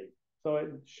 dark shade. So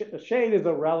shade is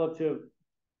a relative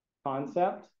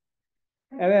concept.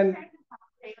 And then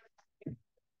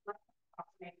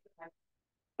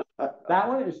that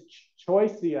one is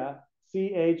Choisya,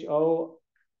 Choisya,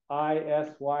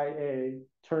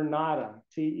 Ternata,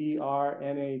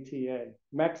 Ternata,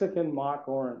 Mexican mock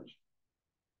orange.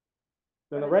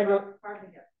 Then the regular,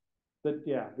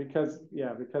 because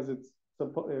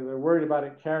they're worried about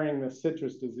it carrying the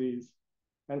citrus disease.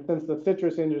 And since the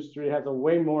citrus industry has a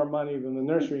way more money than the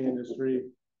nursery industry,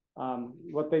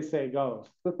 what they say goes.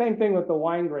 The same thing with the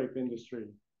wine grape industry.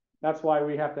 That's why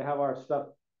we have to have our stuff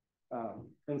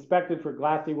inspected for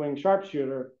glassy wing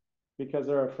sharpshooter, because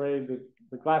they're afraid that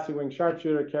the glassy wing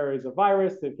sharpshooter carries a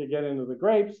virus that could get into the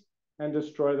grapes and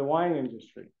destroy the wine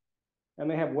industry. And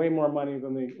they have way more money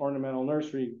than the ornamental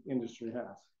nursery industry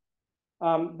has.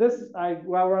 While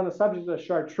we're on the subject of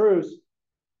chartreuse,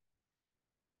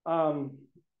 I'm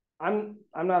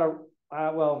not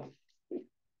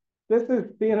this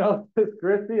is Peninsula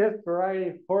griseus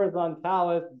variety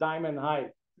horizontalis diamond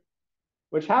height,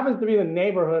 which happens to be the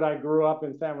neighborhood I grew up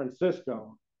in San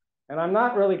Francisco. And I'm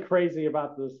not really crazy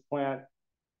about this plant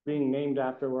being named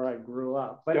after where I grew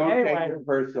up. But don't anyway, take it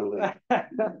personally.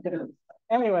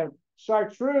 Anyway,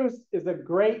 chartreuse is a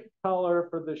great color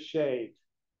for the shade.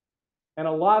 And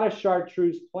a lot of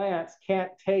chartreuse plants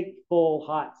can't take full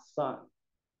hot sun.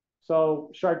 So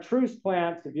chartreuse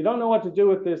plants, if you don't know what to do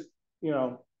with this,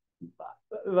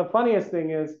 the funniest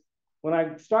thing is when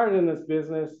I started in this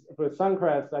business with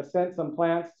Suncrest, I sent some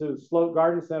plants to Sloat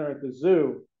Garden Center at the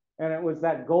zoo, and it was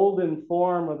that golden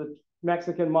form of the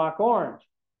Mexican mock orange.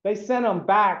 They sent them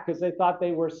back because they thought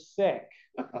they were sick.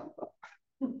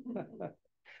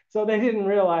 So they didn't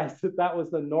realize that that was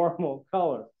the normal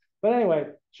color. But anyway,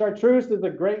 chartreuse is a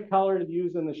great color to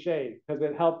use in the shade because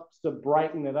it helps to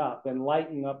brighten it up and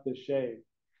lighten up the shade.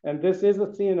 And this is a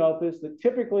ceanothus that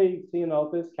typically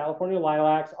ceanothus, California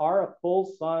lilacs, are a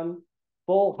full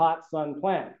hot sun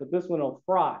plant, but this one will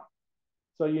fry.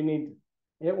 So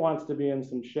it wants to be in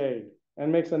some shade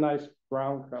and makes a nice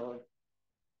brown color.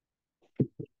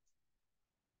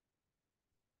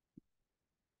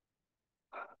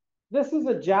 This is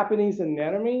a Japanese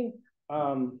anemone.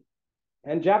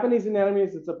 And Japanese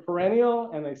anemones, it's a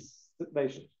perennial, and they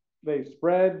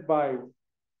spread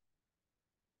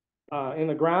in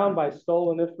the ground by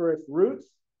stoloniferous roots.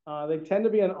 They tend to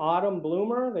be an autumn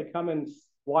bloomer. They come in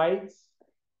whites,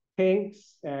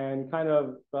 pinks, and kind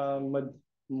of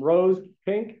rose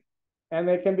pink. And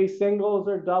they can be singles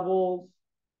or doubles.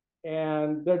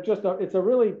 And they're it's a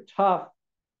really tough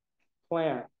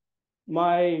plant.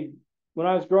 When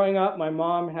I was growing up, my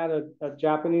mom had a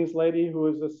Japanese lady who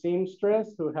was a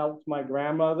seamstress who helped my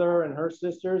grandmother and her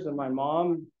sisters and my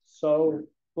mom sew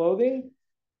clothing.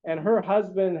 And her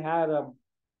husband had a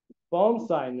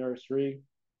bonsai nursery.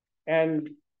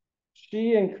 And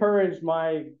she encouraged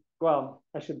I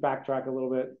should backtrack a little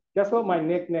bit. Guess what my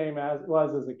nickname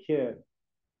was as a kid?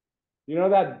 You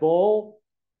know that bull?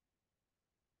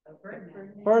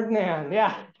 Ferdinand,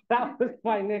 yeah, that was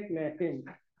my nickname.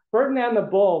 Ferdinand the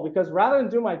bull, because rather than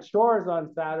do my chores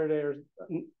on Saturday,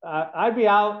 I'd be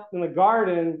out in the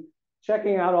garden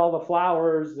checking out all the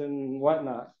flowers and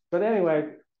whatnot. But anyway,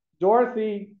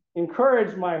 Dorothy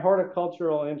encouraged my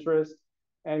horticultural interest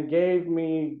and gave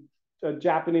me a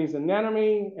Japanese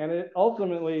anemone, and it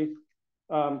ultimately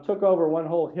took over one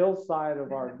whole hillside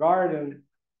of our garden.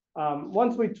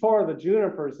 Once we tore the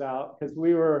junipers out, because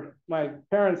my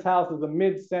parents' house is a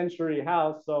mid-century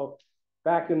house, so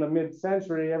back in the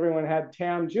mid-century, everyone had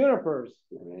tam junipers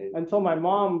until my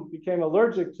mom became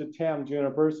allergic to tam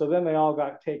junipers, so then they all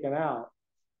got taken out.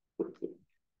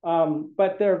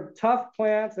 But they're tough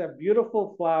plants, they have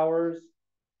beautiful flowers,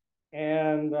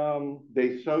 and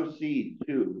they sow seed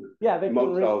too. Yeah,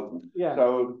 most of them. Yeah.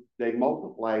 So they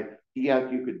multiply.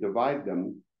 Yes, you could divide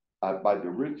them by the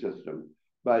root system,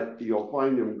 but you'll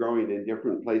find them growing in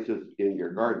different places in your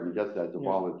garden just as a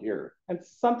volunteer. And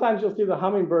sometimes you'll see the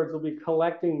hummingbirds will be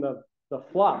collecting the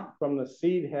fluff from the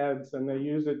seed heads, and they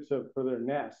use it for their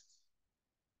nests.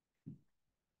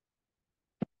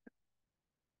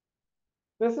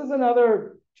 This is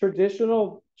another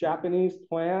traditional Japanese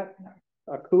plant,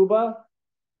 akuba.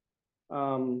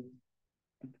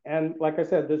 And like I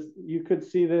said, you could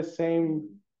see this same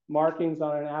markings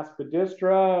on an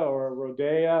aspidistra or a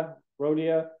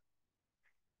rhodea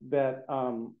that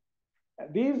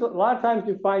these, a lot of times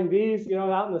you find these,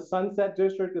 out in the Sunset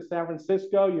District of San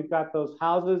Francisco, you've got those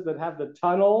houses that have the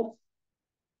tunnels.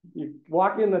 you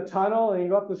walk in the tunnel and you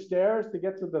go up the stairs to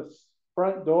get to the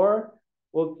front door.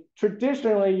 Well,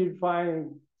 traditionally you'd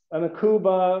find an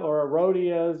Akuba or a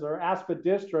Rhodias or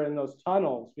Aspidistra in those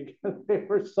tunnels because they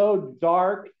were so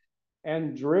dark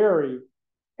and dreary.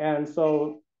 And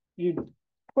so you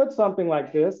put something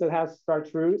like this that has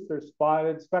chartreuse or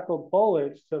spotted speckled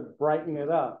foliage to brighten it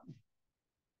up.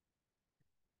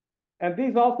 And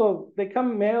these also, they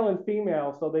come male and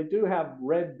female, so they do have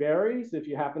red berries if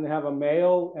you happen to have a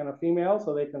male and a female,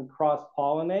 so they can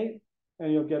cross-pollinate,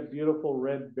 and you'll get beautiful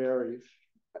red berries.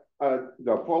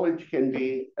 The foliage can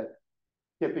be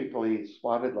typically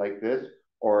spotted like this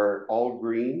or all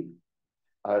green.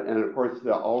 And of course,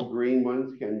 the all green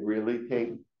ones can really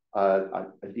take a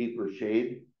deeper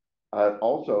shade.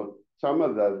 Also, some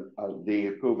of the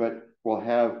Akuba will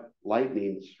have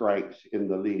lightning strikes in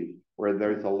the leaf where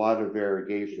there's a lot of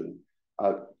variegation.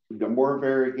 The more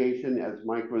variegation, as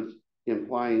Mike was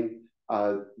implying,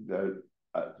 the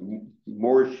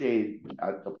more shade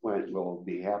the plant will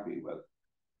be happy with.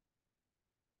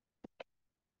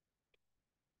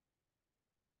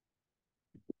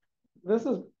 This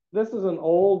is an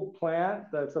old plant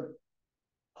that's a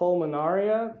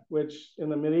pulmonaria, which in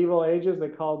the medieval ages they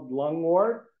called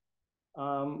lungwort.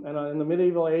 And in the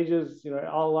medieval ages, you know,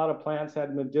 a lot of plants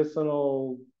had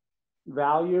medicinal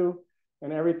value,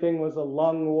 and everything was a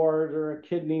lungwort or a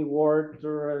kidney wart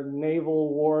or a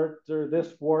navel wart or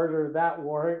this wart or that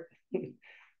wart.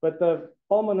 But the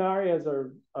pulmonarias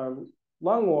are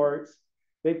lungworts.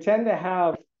 They tend to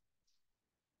have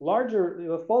larger,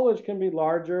 the foliage can be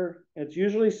larger. It's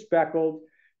usually speckled.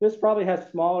 This probably has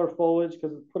smaller foliage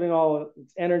because it's putting all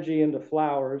its energy into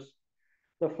flowers.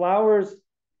 The flowers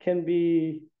can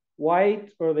be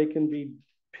white or they can be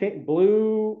pink,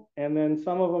 blue, and then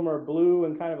some of them are blue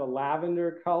and kind of a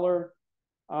lavender color.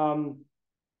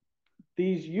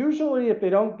 These usually, if they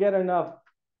don't get enough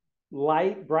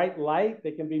light, bright light,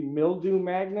 they can be mildew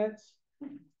magnets.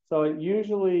 So it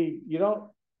usually, you don't,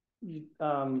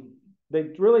 they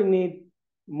really need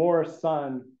more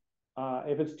sun.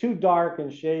 If it's too dark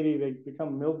and shady, they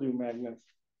become mildew magnets.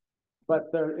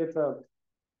 But the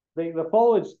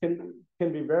foliage can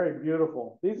be very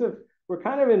beautiful. These were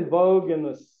kind of in vogue in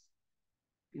the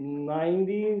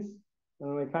 90s,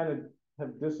 and they kind of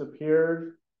have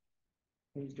disappeared.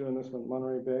 Who's doing this one?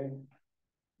 Monterey Bay.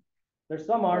 There's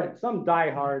some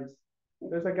diehards.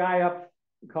 There's a guy up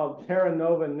called Terra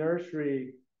Nova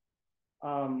Nursery,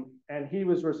 and he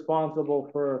was responsible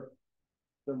for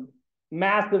the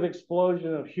massive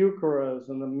explosion of heucheras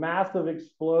and the massive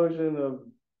explosion of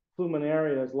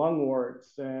pluminarias,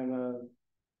 lungworts, and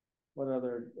what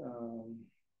other,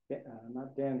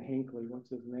 not Dan Hinckley, what's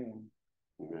his name?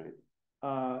 Right.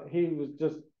 He was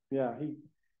just, yeah,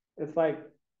 it's like,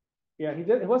 yeah,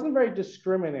 it wasn't very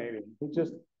discriminating. He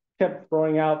just kept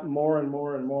throwing out more and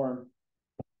more and more.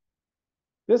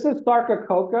 This is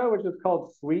Sarcococa, which is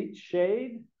called sweet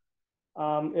shade.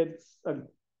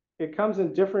 It comes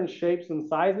in different shapes and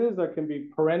sizes. There can be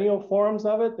perennial forms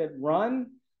of it that run,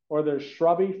 or there's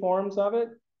shrubby forms of it.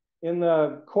 In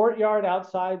the courtyard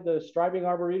outside the Stribing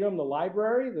Arboretum, the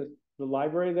library, the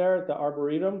library there at the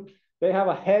Arboretum, they have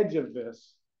a hedge of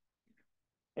this.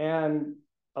 And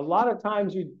a lot of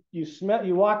times you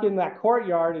walk in that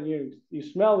courtyard and you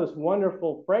smell this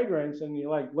wonderful fragrance and you're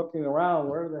like looking around,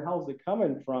 where the hell is it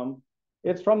coming from?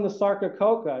 It's from the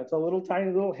Sarcococa. It's a little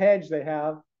tiny little hedge they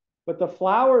have, but the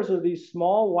flowers are these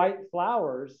small white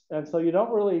flowers. And so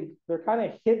they're kind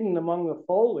of hidden among the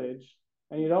foliage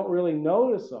and you don't really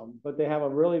notice them, but they have a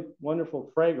really wonderful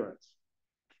fragrance.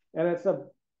 And it's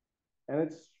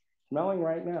smelling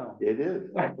right now. It is.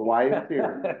 That's why it's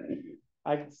here.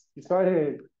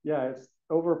 It's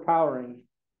overpowering.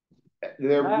 I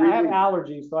have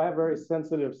allergies, so I have very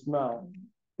sensitive smell.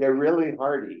 They're really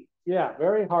hardy. Yeah,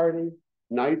 very hardy.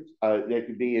 Nice. They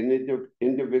could be an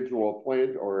individual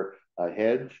plant or a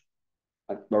hedge,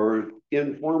 or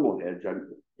informal hedge.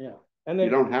 Yeah, and you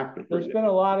don't have to. There's been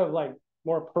a lot of like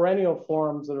more perennial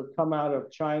forms that have come out of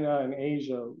China and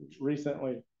Asia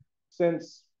recently,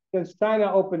 since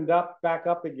China opened back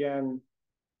up again.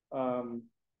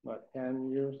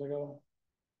 10 years ago?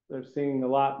 They're seeing a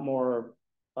lot more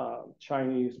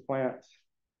Chinese plants.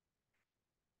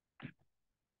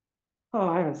 Oh,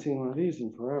 I haven't seen one of these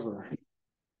in forever.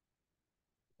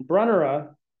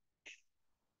 Brunnera,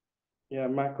 yeah,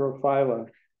 macrophylla.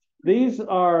 These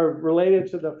are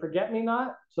related to the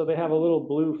forget-me-not, so they have a little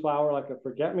blue flower like a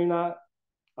forget-me-not.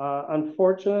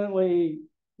 Unfortunately,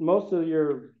 most of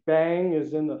your bang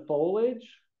is in the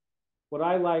foliage. What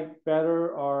I like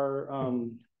better are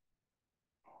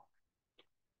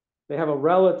they have a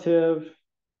relative,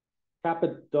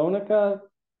 Cappadonica.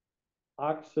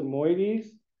 oxymoides.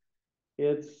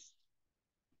 It's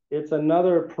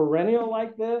another perennial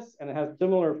like this, and it has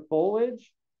similar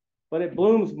foliage, but it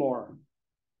blooms more.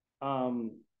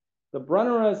 The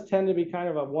Brunneras tend to be kind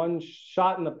of a one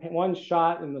shot in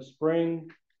the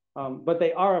spring, but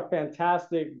they are a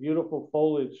fantastic, beautiful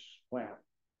foliage plant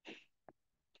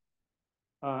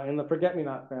in the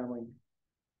forget-me-not family.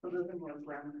 So those are more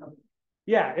ground cover.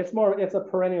 Yeah, it's a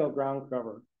perennial ground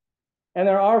cover. And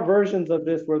there are versions of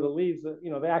this where the leaves,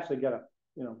 they actually get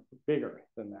bigger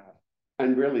than that.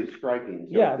 And really striking.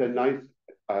 So Yeah. it's a nice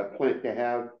plant to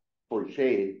have for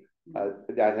shade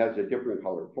that has a different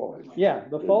color foliage. Yeah,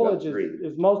 the foliage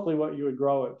is mostly what you would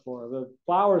grow it for. The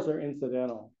flowers are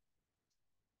incidental,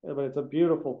 but it's a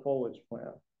beautiful foliage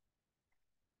plant.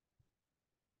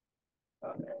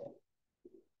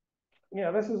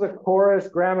 Yeah, this is a chorus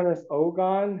gramineous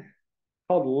ogon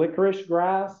called licorice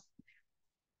grass.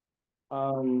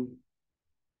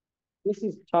 This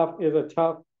is a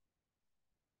tough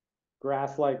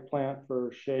grass-like plant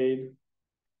for shade.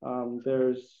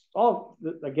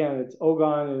 Again, it's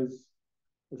ogon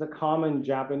is a common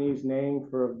Japanese name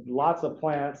for lots of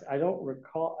plants. I don't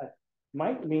recall, it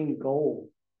might mean gold.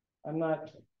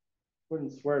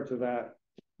 Wouldn't swear to that.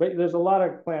 But there's a lot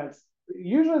of plants.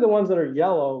 Usually the ones that are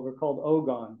yellow are called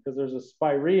ogon because there's a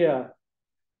spirea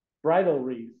bridal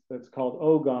wreath that's called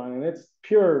ogon, and it's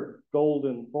pure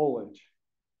golden foliage.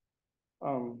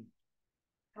 How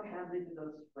badly do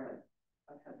those spread?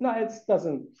 No,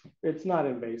 it's not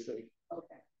invasive.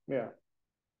 Okay. Yeah.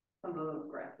 Some of those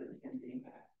grasses can be.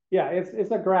 Yeah,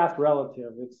 it's a grass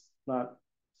relative. It's not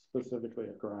specifically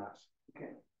a grass.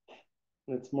 Okay.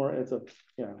 And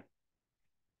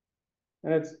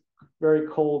it's very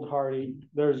cold hardy.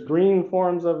 There's green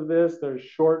forms of this, there's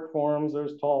short forms,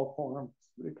 there's tall forms.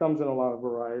 It comes in a lot of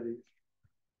varieties.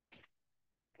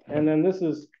 And then this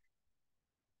is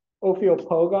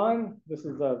Ophiopogon. This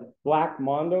is a black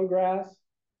mondo grass.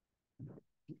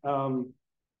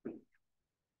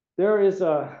 There's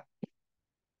a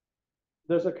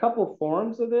couple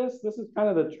forms of this. This is kind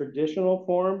of the traditional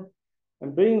form.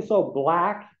 And being so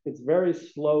black, it's very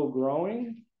slow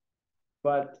growing.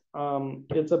 But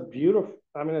it's a beautiful,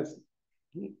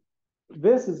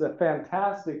 this is a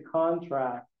fantastic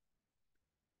contrast,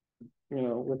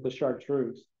 with the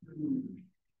chartreuse.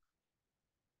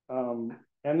 And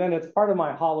then it's part of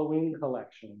my Halloween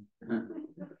collection.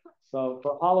 So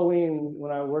for Halloween,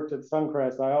 when I worked at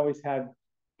Suncrest, I always had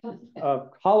a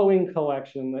Halloween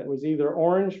collection that was either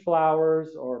orange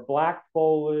flowers or black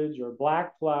foliage or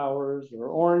black flowers or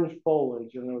orange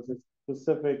foliage. And there was a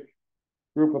specific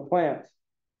group of plants.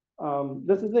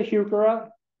 This is a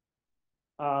heuchera.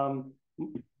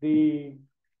 The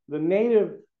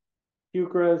native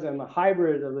heucheras and the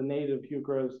hybrid of the native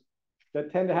heucheras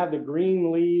that tend to have the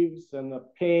green leaves and the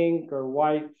pink or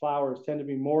white flowers tend to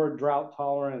be more drought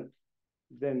tolerant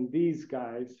than these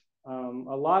guys. A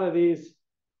lot of these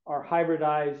are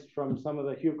hybridized from some of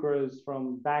the heucheras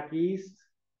from back east,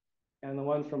 and the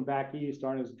ones from back east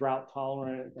aren't as drought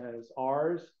tolerant as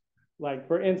ours. Like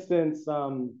for instance,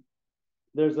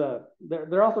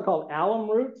 they're also called alum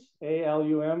roots,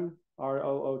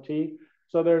 A-L-U-M-R-O-O-T.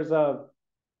 So there's a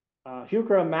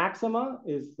Heuchera maxima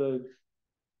is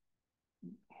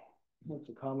what's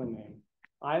the common name?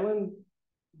 Island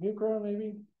heuchera,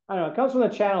 maybe? I don't know. It comes from the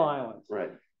Channel Islands.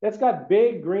 Right. It's got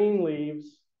big green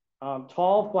leaves,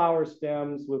 tall flower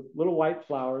stems with little white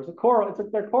flowers.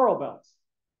 They're coral belts.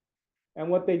 And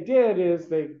what they did is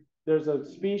there's a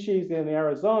species in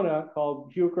Arizona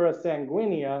called Heuchera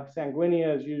sanguinea.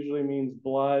 Sanguinea usually means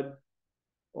blood.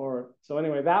 So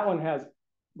anyway, that one has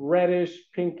reddish,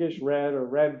 pinkish red or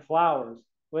red flowers.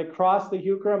 They crossed the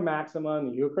Heuchera maxima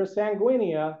and the Heuchera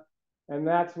sanguinea, and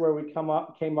that's where we came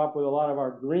up with a lot of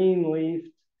our green leafed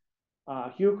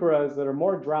heucheras that are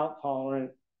more drought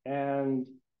tolerant and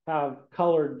have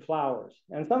colored flowers.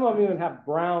 And some of them even have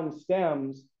brown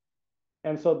stems.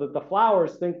 And so that the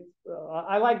flowers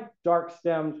I like dark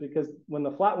stems because when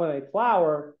they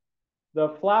flower, the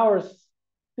flowers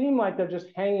seem like they're just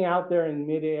hanging out there in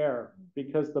midair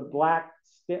because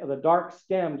the dark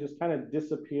stem just kind of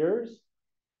disappears.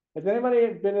 Has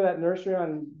anybody been to that nursery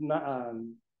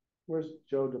on where's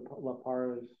Joe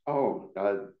LaPar's? Oh,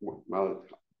 well,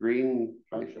 green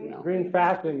fashion now. Green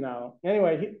fashion now.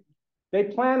 Anyway,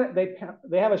 they have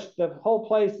the whole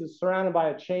place is surrounded by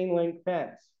a chain link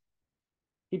fence.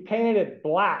 He painted it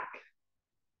black.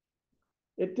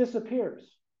 It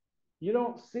disappears. You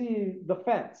don't see the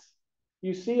fence.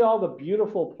 You see all the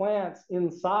beautiful plants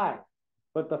inside,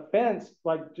 but the fence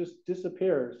just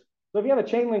disappears. So if you have a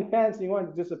chain link fence and you want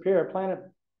it to disappear, plant it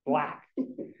black.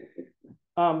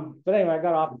 But anyway, I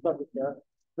got off the subject there.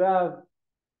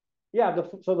 Yeah,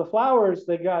 so the flowers,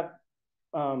 they got,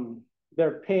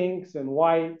 they're pinks and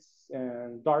whites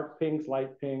and dark pinks,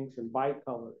 light pinks, and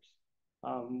bicolors.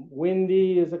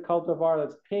 Windy is a cultivar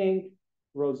that's pink.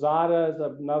 Rosada is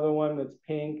another one that's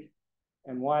pink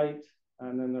and white.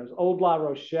 And then there's Old La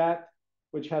Rochette,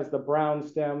 which has the brown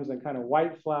stems and kind of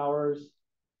white flowers.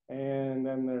 And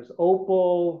then there's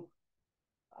Opal.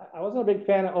 I wasn't a big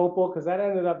fan of Opal because that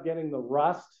ended up getting the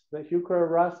rust, the heuchera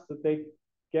rust that they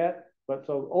get. But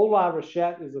so Old La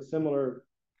Rochette is a similar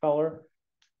color,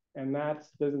 and that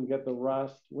doesn't get the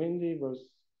rust. Windy was,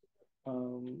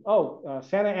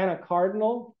 Santa Ana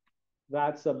Cardinal.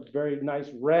 That's a very nice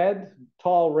red,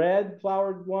 tall red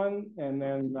flowered one. And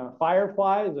then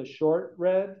Firefly is a short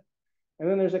red. And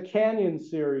then there's a Canyon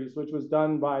series, which was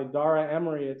done by Dara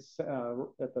Emery at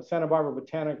the Santa Barbara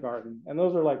Botanic Garden. And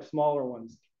those are like smaller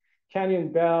ones.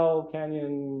 Canyon Bell,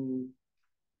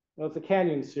 it's a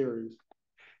Canyon series.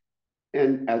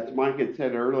 And as Mike had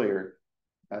said earlier,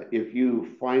 if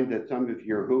you find that some of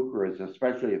your heucheras,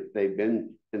 especially if they've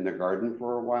been in the garden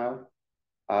for a while,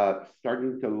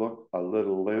 starting to look a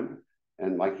little limp,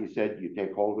 and like you said, you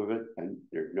take hold of it and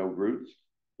there's no roots,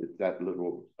 it's that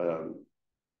little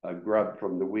grub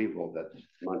from the weevil that's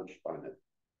munched on it.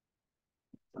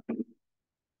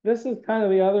 This is kind of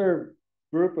the other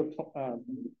group of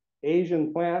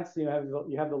Asian plants. You have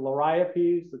the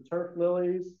liriopes, the turf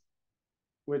lilies,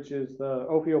 which is the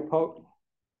Ophiopogon,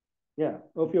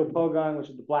 which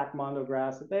is the black mondo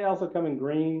grass. They also come in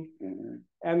green. Mm-hmm.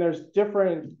 And there's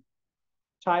different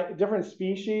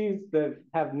species that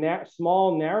have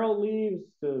small, narrow leaves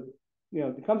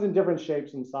it comes in different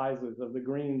shapes and sizes of the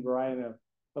green variety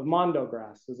of mondo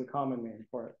grass is a common name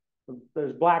for it. So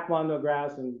there's black mondo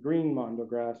grass and green mondo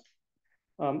grass.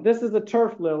 This is a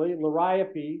turf lily,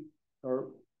 liriope,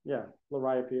 liriope.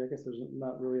 I guess there's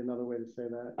not really another way to say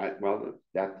that. Well,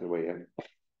 that's the way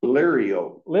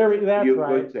Lirio. That's you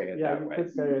right. Could say it yeah, that you way.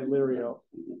 could say it, Lirio.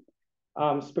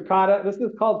 Spicata, this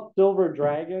is called silver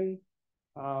dragon.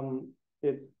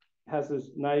 It has this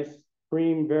nice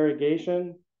cream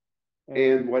variegation.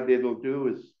 And what it'll do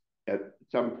is,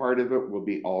 some part of it will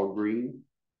be all green.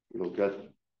 It'll just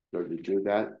sort of do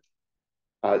that.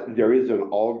 There is an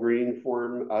all green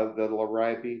form of the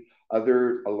liriope.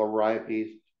 Other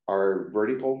liriopes are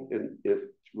vertical in its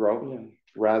growth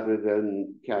rather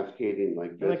than cascading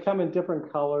like this. And they come in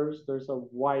different colors. There's a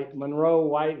white, Monroe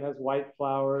white has white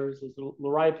flowers. There's a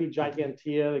liriope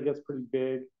gigantea that gets pretty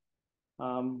big.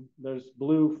 There's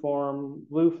blue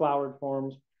flowered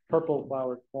forms, purple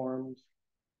flowered forms.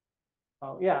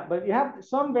 But you have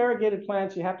some variegated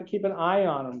plants, you have to keep an eye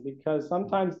on them because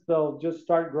sometimes they'll just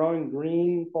start growing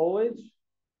green foliage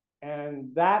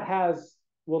and that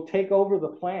will take over the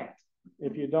plant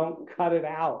if you don't cut it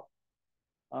out.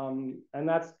 And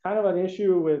that's kind of an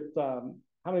issue with, how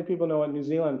many people know what New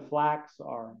Zealand flax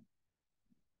are?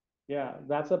 Yeah,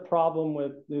 that's a problem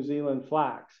with New Zealand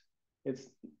flax.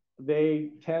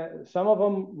 Some of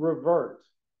them revert.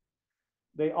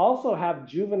 They also have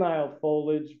juvenile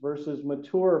foliage versus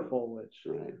mature foliage.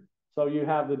 Right. So you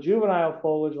have the juvenile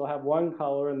foliage will have one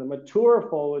color and the mature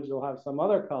foliage will have some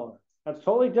other color. That's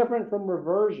totally different from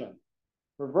reversion.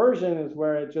 Reversion is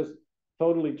where it just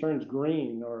totally turns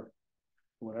green or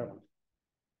whatever.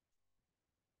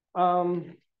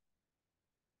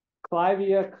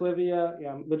 Clivia,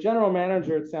 the general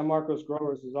manager at San Marcos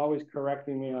Growers is always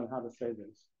correcting me on how to say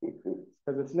this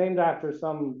because it's named after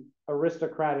some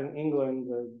aristocrat in England,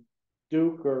 the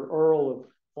Duke or Earl of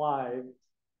Clive.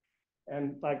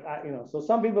 And so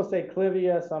some people say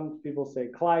Clivia, some people say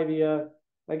Clivia.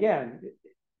 Again,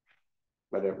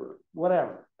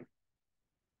 whatever.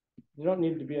 You don't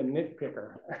need to be a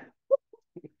nitpicker.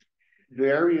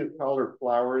 Various colored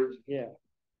flowers. Yeah.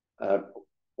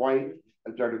 White,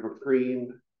 a sort of a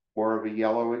cream, more of a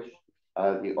yellowish,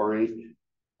 the orange,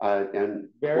 and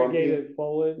variegated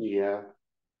foliage. Yeah.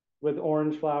 With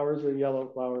orange flowers or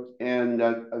yellow flowers. And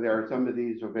there are some of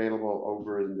these available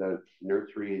over in the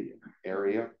nursery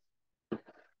area.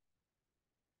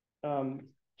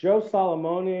 Joe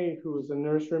Solomone, who is a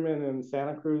nurseryman in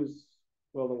Santa Cruz,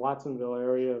 the Watsonville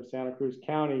area of Santa Cruz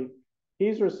County,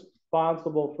 he's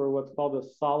responsible for what's called the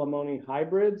Solomone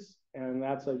hybrids, and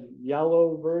that's a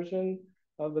yellow version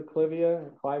of the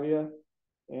Clivia.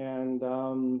 And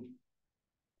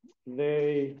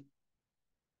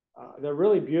they're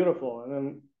really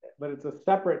beautiful. But it's a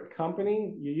separate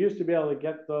company. You used to be able to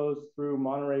get those through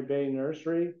Monterey Bay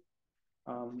Nursery,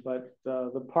 but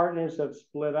the partners have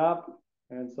split up,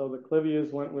 and so the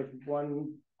Clivias went with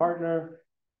one partner,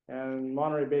 and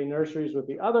Monterey Bay Nurseries with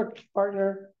the other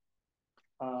partner.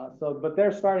 But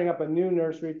they're starting up a new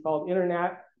nursery called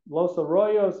Los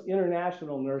Arroyos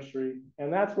International Nursery,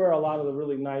 and that's where a lot of the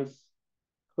really nice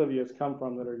clivias come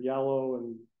from that are yellow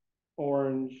and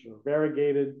orange or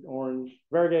variegated orange,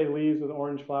 variegated leaves with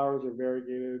orange flowers or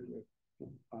variegated with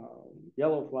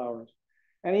yellow flowers.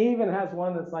 And he even has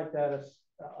one that's like that,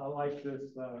 like this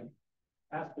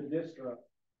aspidistra.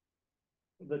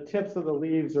 The tips of the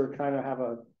leaves are kind of have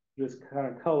this kind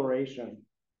of coloration.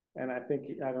 And I think,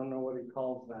 I don't know what he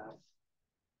calls that.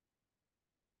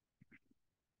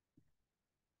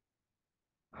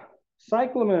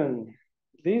 Cyclamen.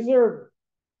 These are,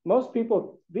 most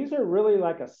people, these are really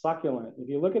like a succulent. If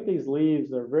you look at these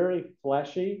leaves, they're very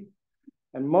fleshy.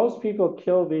 And most people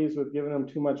kill these with giving them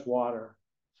too much water.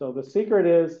 So the secret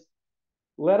is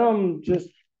let them just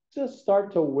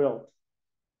start to wilt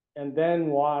and then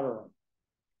water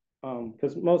them.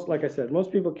 Because like I said,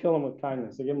 most people kill them with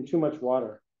kindness. They give them too much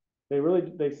water.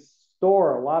 They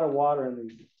store a lot of water in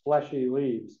these fleshy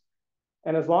leaves.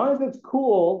 And as long as it's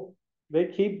cool, they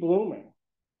keep blooming.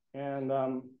 And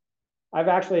I've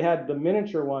actually had the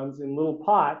miniature ones in little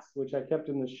pots, which I kept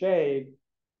in the shade.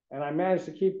 And I managed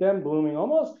to keep them blooming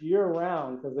almost year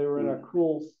round because they were in a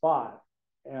cool spot.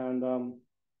 And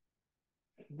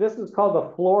this is called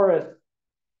the florist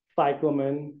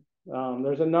cyclamen.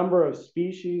 There's a number of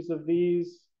species of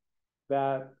these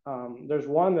that there's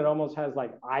one that almost has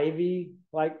like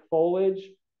ivy-like foliage,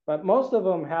 but most of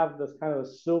them have this kind of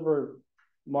silver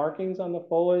markings on the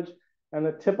foliage and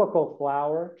the typical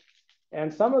flower.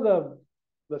 And some of the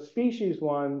species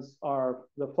ones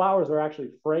the flowers are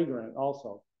actually fragrant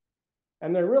also.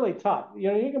 And they're really tough.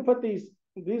 You know, you can put these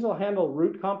will handle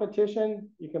root competition.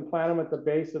 You can plant them at the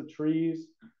base of trees.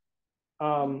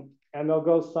 And they'll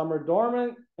go summer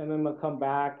dormant, and then they'll come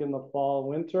back in the fall,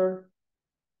 winter.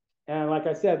 And like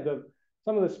I said,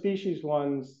 some of the species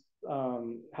ones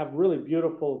have really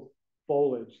beautiful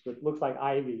foliage that looks like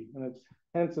ivy. And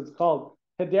hence it's called,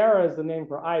 Hedera is the name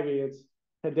for ivy. It's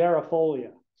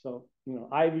Hederafolia. So, you know,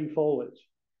 ivy foliage.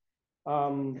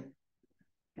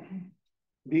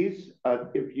 These,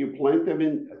 if you plant them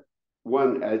in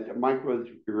one, as Mike was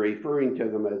referring to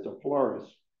them as a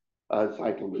florist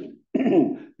cyclamen,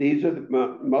 these are the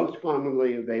most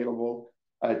commonly available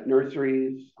at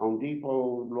nurseries, Home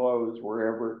Depot, Lowe's,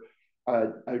 wherever.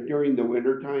 During the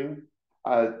winter time,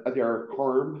 they're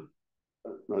carb,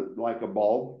 like a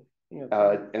bulb.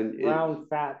 Yeah, and round,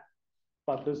 fat,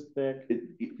 about this thick.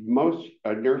 Most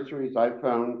nurseries I've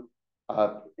found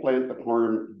plant the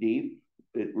corm deep.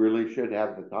 It really should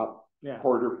have the top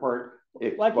quarter part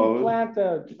exposed. Like you plant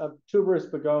a tuberous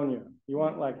begonia. You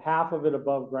want like half of it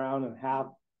above ground and half,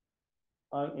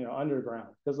 underground,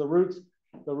 because the roots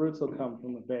will come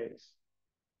from the base.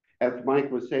 As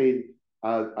Mike was saying,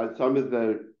 some of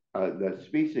the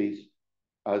species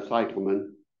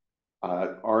cyclamen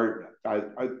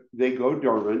they go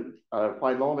dormant.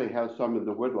 Philole has some in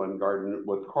the woodland garden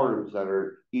with corms that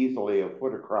are easily a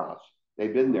foot across.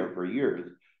 They've been there for years.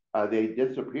 They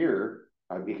disappear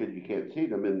because you can't see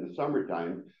them in the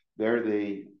summertime. There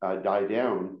they die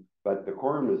down, but the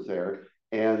corm is there,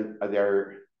 and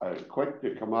they're quick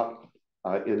to come up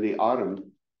in the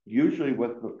autumn, usually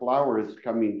with the flowers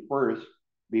coming first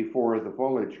before the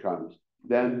foliage comes.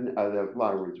 Then the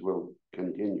flowers will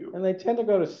continue. And they tend to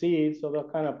go to seed, so they'll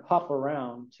kind of puff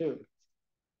around too.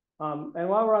 And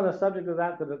while we're on the subject of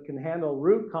that it can handle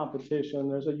root competition,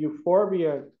 there's a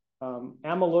euphorbia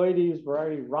amyloides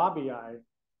variety Robii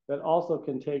that also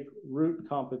can take root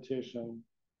competition.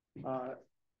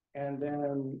 And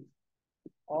then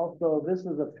also this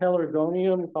is a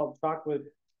pelargonium called chocolate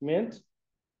mint.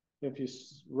 If you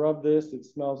rub this, it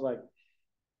smells like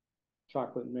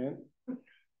chocolate mint.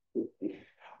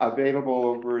 Available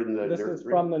over in the nursery. This is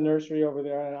from the nursery over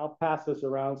there, and I'll pass this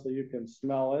around so you can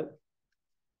smell it.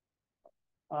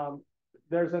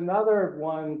 There's another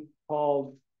one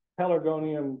called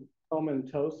Pelargonium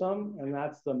tomentosum, and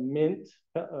that's the mint,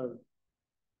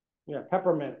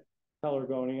 peppermint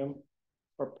pelargonium,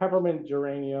 or peppermint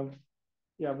geranium.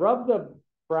 Yeah, rub the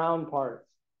brown parts.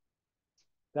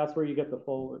 That's where you get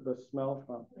the smell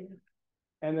from.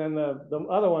 And then the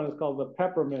other one is called the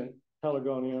peppermint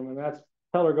pelargonium, and that's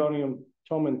Pelargonium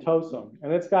tomentosum.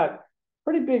 And it's got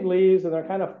pretty big leaves, and they're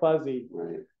kind of fuzzy.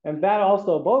 Right. And that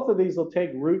also, both of these will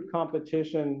take root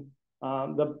competition.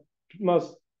 The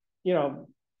most,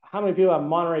 how many people have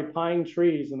Monterey pine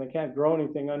trees and they can't grow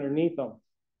anything underneath them?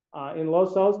 In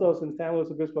Los Osos and San Luis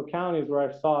Obispo counties, where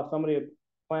I saw somebody had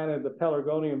planted the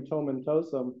Pelargonium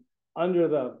tomentosum under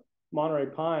the Monterey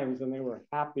pines, and they were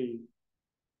happy.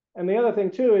 And the other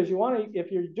thing too is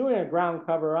if you're doing a ground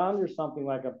cover under something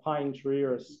like a pine tree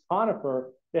or a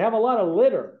conifer, they have a lot of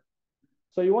litter.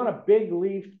 So you want a big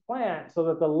leafed plant so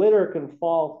that the litter can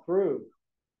fall through.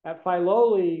 At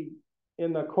Filoli,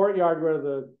 in the courtyard where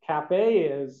the cafe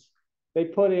is, they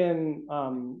put in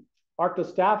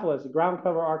Arctostaphylos, ground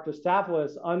cover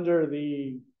Arctostaphylos under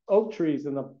the oak trees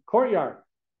in the courtyard.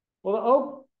 Well, the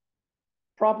oak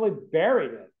probably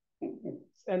buried it,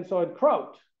 and so it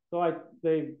croaked. So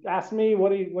they asked me,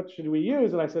 what should we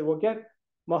use? And I said, well, get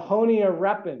Mahonia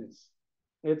repens.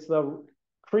 It's the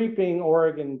creeping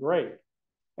Oregon grape,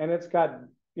 and it's got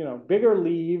bigger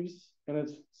leaves, and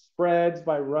it spreads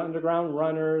by underground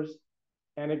runners,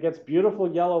 and it gets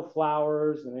beautiful yellow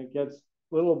flowers, and it gets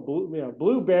little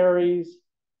blueberries,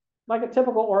 like a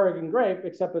typical Oregon grape,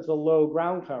 except it's a low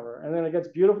ground cover. And then it gets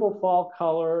beautiful fall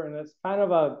color, and it's kind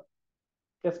of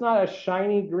it's not a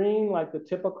shiny green like the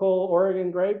typical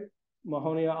Oregon grape,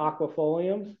 Mahonia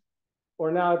aquifolium,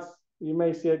 or now you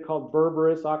may see it called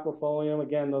Berberis aquifolium.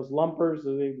 Again, those lumpers,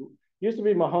 they used to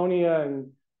be Mahonia,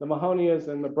 and the Mahonias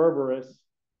and the Berberis.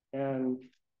 And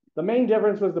the main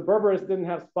difference was the Berberis didn't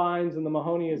have spines and the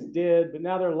Mahonias did, but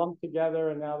now they're lumped together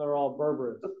and now they're all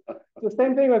Berberis. The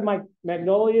same thing with my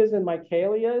magnolias and my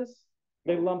camellias.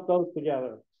 They lump those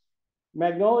together.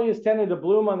 Magnolias tended to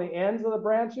bloom on the ends of the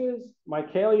branches. My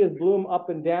camellias bloom up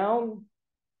and down.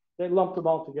 They lumped them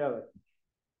all together.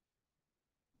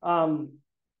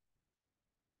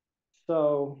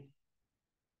 So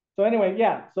anyway,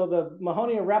 yeah. So the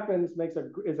Mahonia repens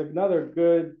is another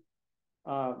good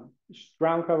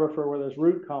ground cover for where there's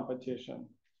root competition.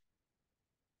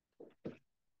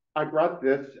 I brought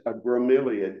this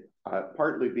bromeliad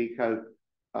partly because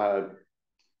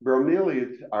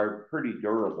bromeliads are pretty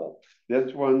durable.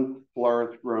 This one,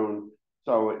 florist grown,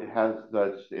 so it has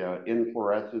this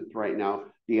inflorescence right now.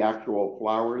 The actual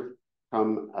flowers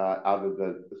come out of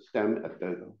the stem at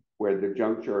where the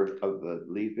juncture of the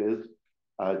leaf is,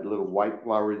 little white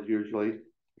flowers usually.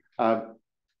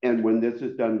 And when this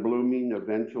is done blooming,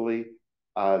 eventually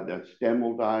the stem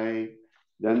will die,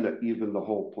 then even the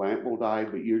whole plant will die,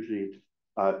 but usually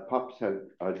pups have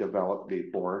developed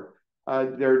before.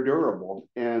 They're durable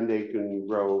and they can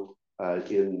grow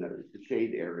in the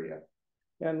shade area.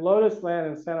 And Lotus Land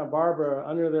in Santa Barbara,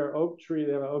 under their oak tree,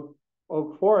 they have an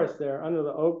oak forest there. Under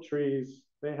the oak trees,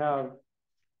 they have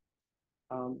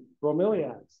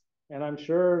bromeliads. And I'm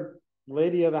sure the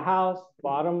lady of the house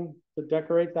bought them to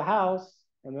decorate the house.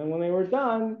 And then when they were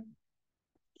done,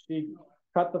 she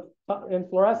cut the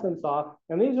inflorescence off.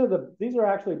 And these are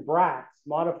actually bracts,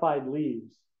 modified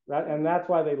leaves. And that's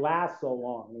why they last so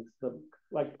long. It's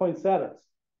like poinsettias.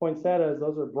 Poinsettias,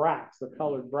 those are bracts, the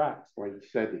colored bracts.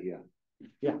 Poinsettia.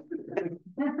 Yeah.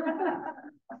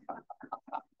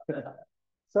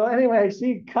 So anyway,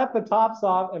 she cut the tops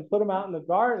off and put them out in the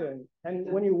garden.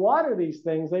 And when you water these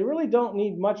things, they really don't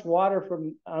need much water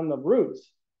on the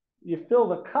roots. You fill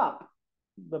the cup.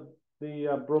 The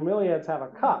bromeliads have a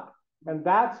cup, and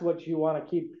that's what you want to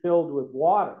keep filled with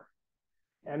water.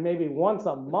 And maybe once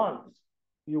a month,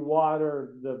 you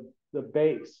water the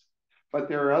base. But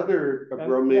there are other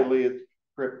bromeliads,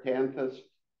 cryptanthus,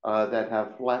 that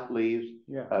have flat leaves,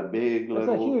 big,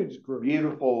 little, a huge group.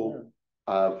 Beautiful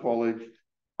foliage.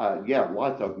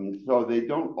 Lots of them. So they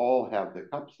don't all have the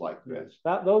cups like this.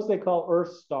 Those they call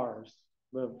earth stars,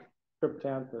 the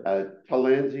cryptanthus.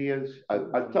 Tillandsias,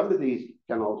 some of these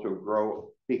can also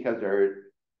grow because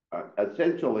they're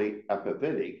essentially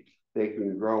epiphytic. They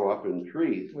can grow up in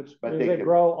trees, but they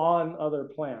grow on other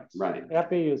plants. Right.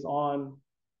 Epi is on.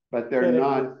 But they're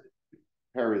not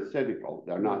parasitical.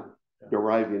 They're not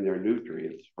deriving their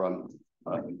nutrients from.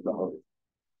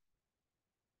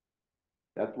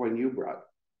 That's when you brought.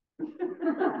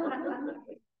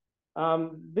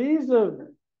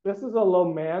 This is a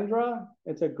lomandra.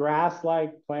 It's a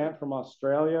grass-like plant from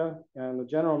Australia, and the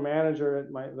general manager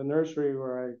at the nursery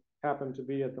where I happen to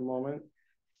be at the moment,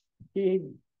 he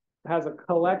has a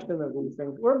collection of these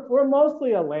things. We're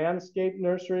mostly a landscape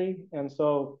nursery, and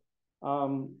so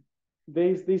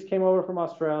these came over from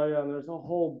Australia, and there's a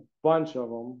whole bunch of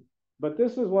them. But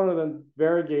this is one of the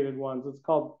variegated ones. It's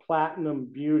called Platinum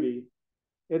Beauty.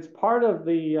 It's part of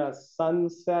the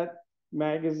Sunset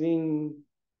magazine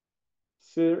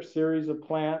series of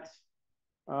plants,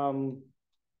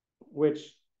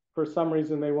 which for some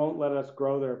reason they won't let us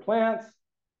grow their plants.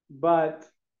 But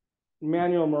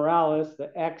Manuel Morales,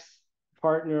 the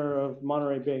ex-partner of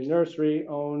Monterey Bay Nursery,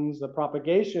 owns a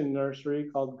propagation nursery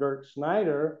called Gert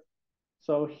Snyder.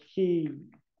 So he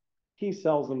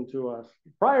sells them to us.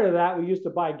 Prior to that, we used to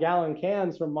buy gallon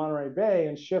cans from Monterey Bay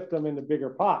and shift them into bigger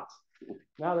pots.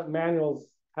 Now that Manuel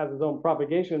has his own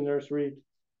propagation nursery,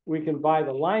 we can buy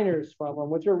the liners from them,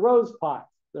 which are rose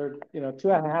pots. They're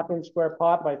 2.5 inch square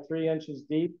pot by 3 inches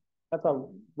deep. That's a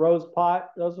rose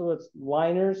pot. Those are what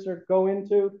liners go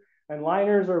into. And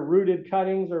liners are rooted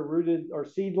cuttings or rooted or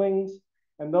seedlings.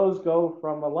 And those go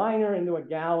from a liner into a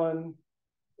gallon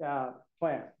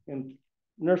plant in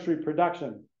nursery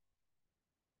production.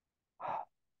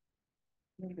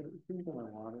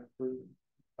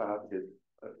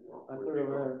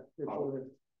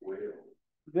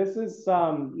 This is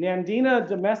Nandina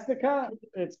domestica.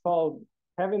 It's called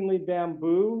heavenly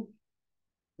bamboo.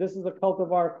 This is a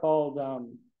cultivar called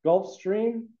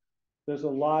Gulfstream. There's a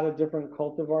lot of different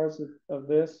cultivars of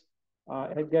this.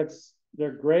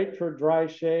 They're great for dry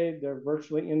shade. They're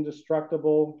virtually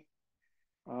indestructible.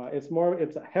 It's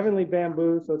a heavenly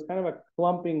bamboo, so it's kind of a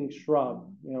clumping shrub.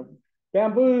 You know,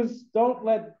 bamboos,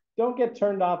 don't get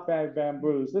turned off by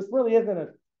bamboos. This really isn't a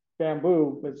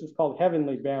bamboo, it's just called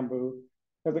heavenly bamboo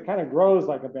because it kind of grows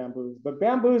like a bamboo. But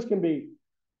bamboos can be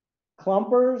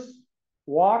clumpers,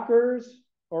 walkers,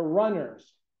 or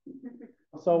runners.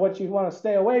 So what you want to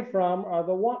stay away from are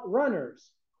the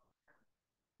runners.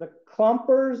 The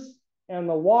clumpers and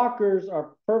the walkers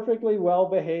are perfectly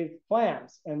well-behaved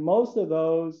plants, and most of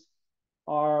those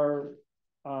are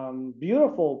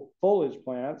beautiful foliage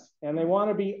plants, and they want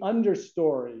to be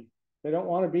understory. They don't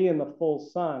want to be in the full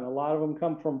sun. A lot of them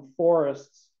come from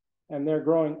forests, and they're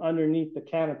growing underneath the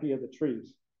canopy of the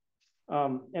trees.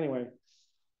 Anyway,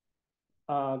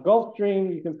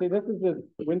 Gulfstream, you can see this is the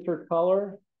winter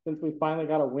color. Since we finally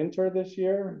got a winter this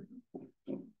year,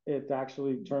 it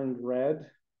actually turned red.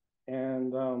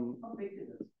 And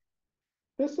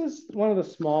this is one of the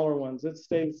smaller ones. It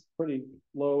stays pretty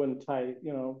low and tight,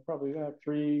 you know, probably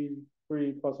 3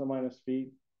 plus or minus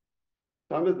feet.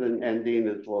 Some of the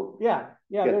andinas will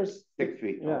there's 6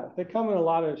 feet tall. Yeah, they come in a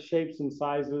lot of shapes and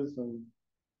sizes and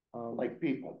like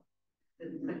people.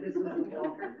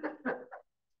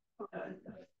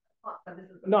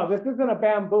 No, this isn't a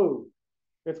bamboo.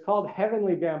 It's called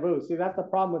heavenly bamboo. See, that's the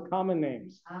problem with common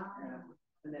names.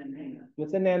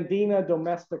 It's an Nandina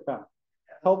domestica.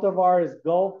 Cultivar is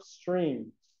Gulfstream.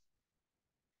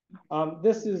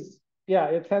 This is,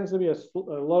 it tends to be a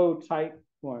low, tight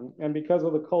one. And because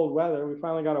of the cold weather, we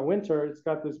finally got a winter. It's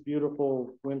got this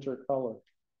beautiful winter color.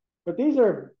 But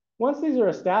once these are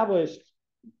established,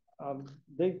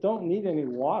 they don't need any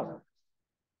water.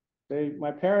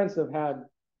 My parents have had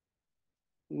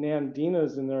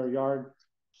Nandinas in their yard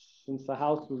since the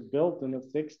house was built in the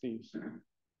 60s.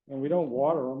 And we don't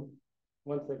water them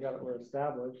once we're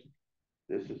established.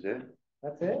 This is it.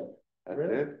 That's it? That's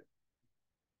really? it.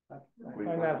 I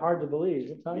find that hard to believe.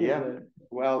 What time is it?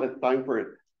 Well, it's time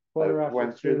for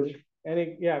questions.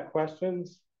 Any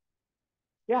questions?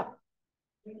 Yeah.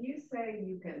 When you say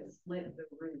you can split the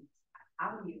roots,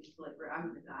 how do you split?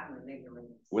 I'm an ignorant.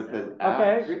 With an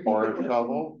axe or a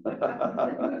shovel.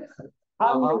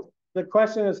 The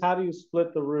question is, how do you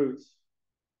split the roots?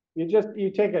 You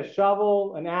take a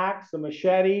shovel, an axe, a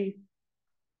machete,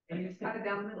 and you just cut it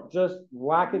down the middle. Just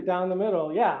whack it down the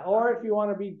middle. Yeah. Or if you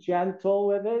want to be gentle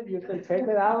with it, you can take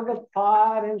it out of the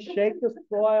pot and shake the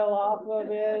soil off of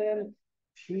it and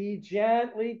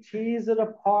gently tease it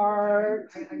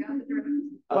apart. I got the drift.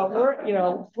 But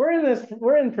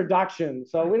we're in production,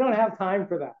 so we don't have time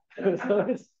for that. So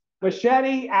it's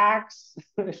machete, axe,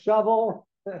 shovel.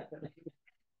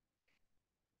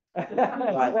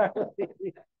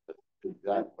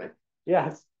 Exactly.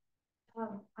 Yes.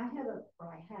 I have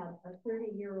a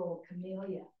 30-year-old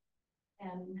camellia,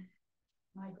 and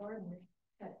my gardener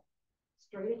cut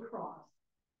straight across.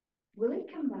 Will it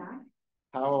come back?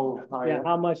 How high? Yeah,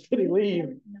 how much did he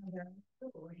leave?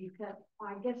 He cut,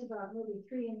 I guess, about maybe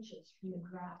 3 inches from the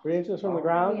ground. 3 inches from the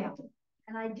ground? Yeah.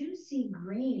 And I do see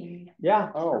green.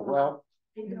 Yeah. Oh, well.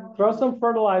 Throw some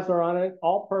fertilizer on it,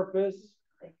 all purpose.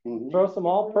 Throw some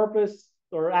all purpose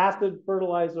or acid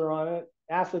fertilizer on it.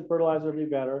 Acid fertilizer would be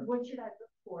better. What should I look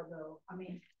for, though? I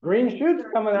mean, green shoots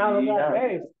coming out of that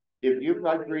base. If you've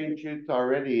got green shoots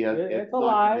already, it's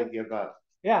alive. Not to give up.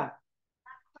 Yeah.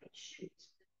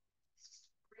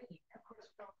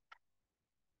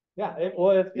 Yeah.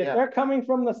 If they're coming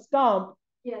from the stump,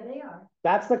 yeah, they are.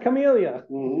 That's the camellia.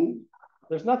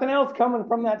 There's nothing else coming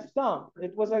from that stump.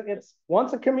 It's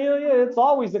once a camellia, it's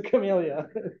always a camellia.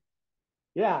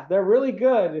 Yeah, they're really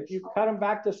good. If you cut them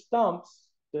back to stumps,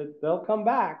 they'll come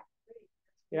back.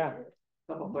 Yeah.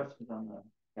 A couple questions on the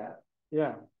cat.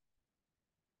 Yeah.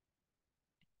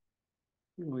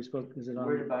 We spoke. Is it on?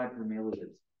 Where to buy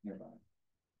camellias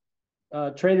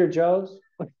nearby? Trader Joe's.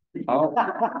 Oh.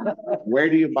 Where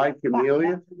do you buy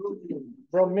camellia?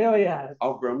 Bromelias.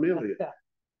 Oh, bromelia.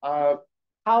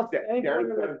 Anything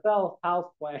that sells house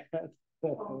plants.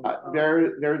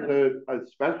 There's a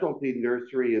specialty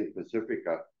nursery in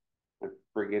Pacifica I'm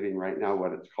forgetting right now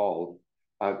what it's called,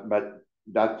 but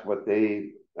that's what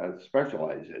they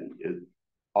specialize in, is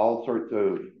all sorts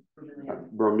of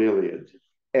bromeliads.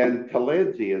 And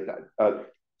Tillandsias,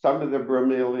 some of the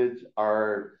bromeliads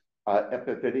are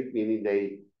epiphytic, meaning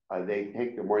they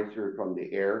take the moisture from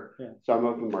the air. Yeah. Some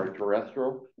of them are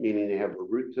terrestrial, meaning they have a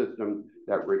root system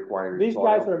that requires These soil.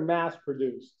 guys are mass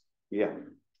produced. Yeah.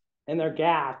 And they're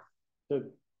gassed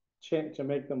to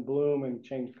make them bloom and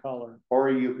change color. Or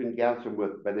you can gas them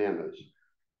with bananas.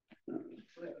 What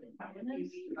do you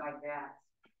mean by that?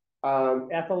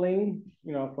 Ethylene,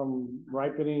 you know, from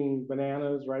ripening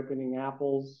bananas, ripening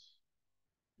apples.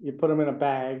 You put them in a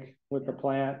bag with the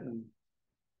plant, and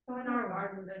So in our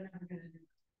garden, they're never gonna do.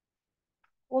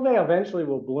 well, they eventually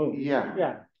will bloom. Yeah.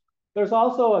 Yeah. There's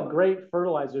also a great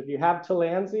fertilizer. If you have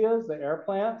Tillandsias, the air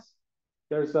plants,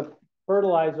 there's a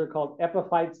fertilizer called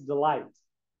Epiphyte's Delight.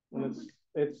 And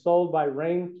it's sold by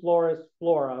Rainforest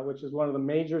Flora, which is one of the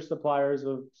major suppliers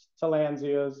of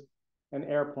Tillandsias and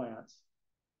air plants.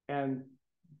 And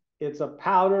it's a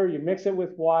powder, you mix it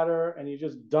with water, and you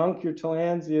just dunk your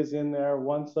Tillandsias in there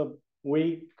once a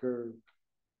week,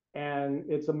 and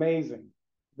it's amazing.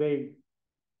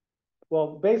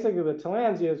 Well, basically the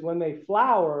Tillandsias, when they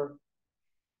flower,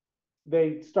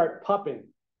 they start pupping.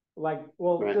 Like,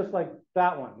 well, right. Just like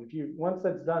that one. Once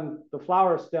that's done, the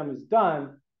flower stem is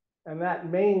done, and that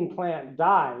main plant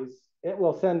dies, it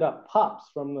will send up pups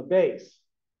from the base.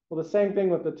 Well, the same thing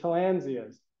with the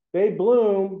Tillandsias. They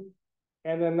bloom,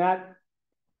 and then that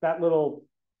little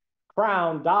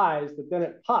crown dies, but then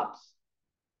it pups.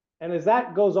 And as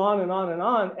that goes on and on and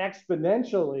on,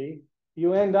 exponentially,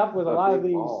 you end up with a lot of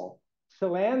these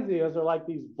Tillandsias are like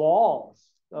these balls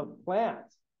of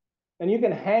plants. And you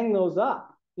can hang those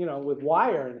up, you know, with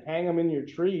wire and hang them in your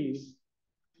trees.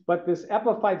 But this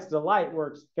Epiphyte's Delight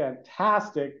works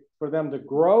fantastic for them to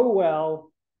grow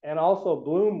well and also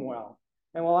bloom well.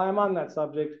 And while I'm on that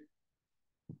subject,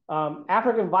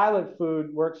 African violet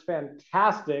food works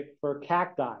fantastic for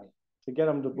cacti to get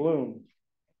them to bloom.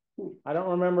 I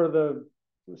don't remember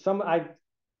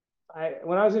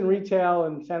when I was in retail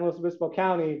in San Luis Obispo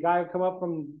County, a guy would come up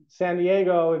from San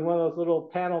Diego in one of those little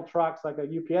panel trucks, like a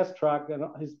UPS truck, and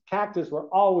his cactus were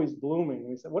always blooming.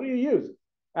 And he said, "What do you use?"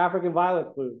 African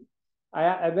violet food.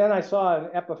 And then I saw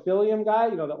an epiphylium guy,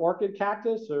 you know, the orchid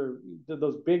cactus, or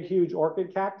those big, huge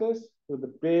orchid cactus with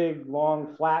the big,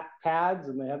 long, flat pads,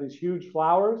 and they have these huge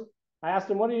flowers. I asked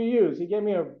him, "What do you use?" He gave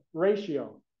me a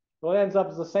ratio. Well, it ends up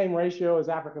as the same ratio as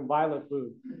African violet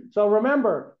food. So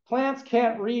remember, plants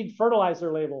can't read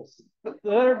fertilizer labels.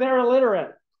 They're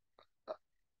illiterate.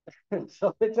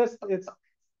 So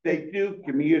They do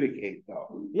communicate,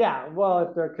 though. Yeah, well,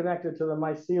 if they're connected to the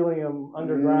mycelium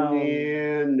underground.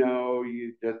 Yeah, no,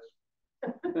 you just.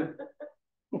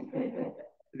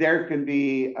 There can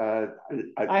be.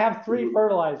 I have 3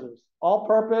 fertilizers: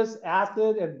 all-purpose,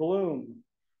 acid, and bloom.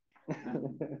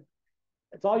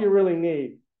 That's all you really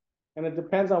need. And it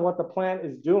depends on what the plant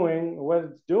is doing, what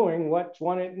it's doing, which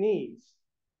one it needs,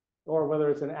 or whether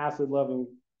it's an acid-loving.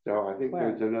 So I think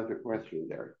plant. there's another question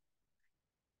there.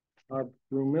 Are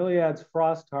bromeliads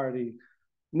frost hardy?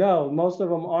 No, most of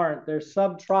them aren't. They're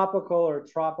subtropical or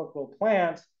tropical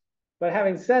plants. But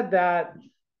having said that,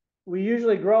 we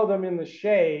usually grow them in the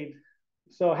shade.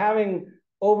 So having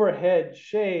overhead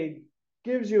shade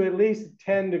gives you at least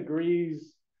 10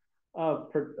 degrees of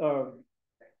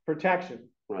protection.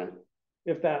 Right.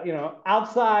 If that, you know,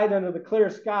 outside under the clear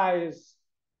sky is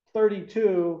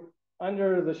 32,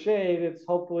 under the shade, it's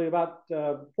hopefully about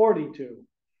 42.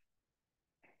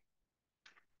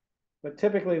 But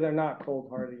typically they're not cold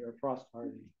hardy or frost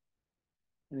hardy.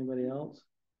 Anybody else?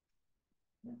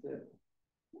 That's it.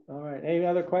 All right, any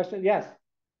other questions? Yes.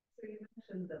 So you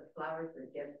mentioned the flowers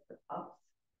that get the pups.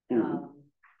 Mm-hmm.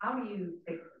 How do you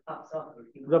take the pups off?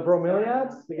 The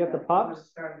bromeliads to get the pups?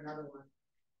 Start another one.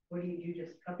 What do you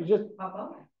just cut the pup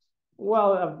off?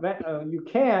 Well, you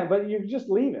can, but you just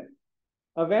leave it.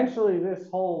 Eventually this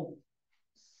whole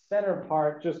center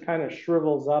part just kind of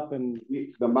shrivels up, and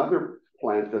The mother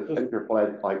plant, the center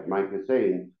plant, like Mike is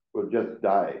saying, will just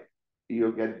die.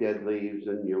 You'll get dead leaves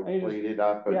and you'll clean it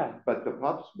up, but the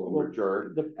pups will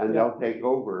mature and they'll take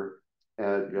over,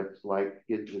 just like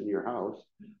kids in your house.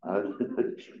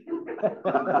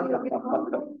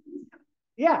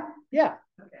 Yeah.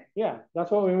 Okay. Yeah, that's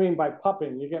what we mean by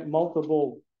pupping. You get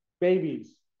multiple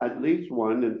babies. At least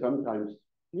one, and sometimes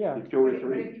 2 or 3.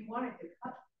 But if you wanted to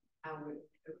cut, how would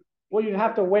it? Well, you'd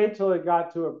have to wait till it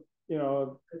got to a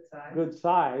Good size. good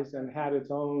size and had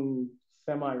its own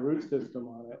semi-root system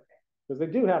on it, because they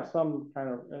do have some kind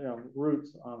of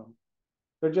roots on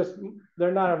them.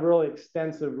 They're not a really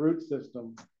extensive root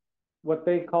system. what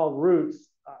they call roots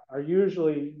are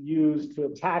usually used to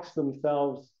attach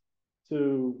themselves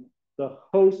to the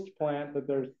host plant that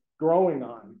they're growing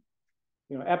on.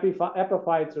 You know,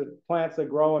 epiphytes are plants that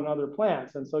grow on other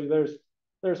plants. And so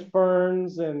there's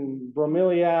ferns and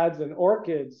bromeliads and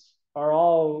orchids are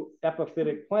all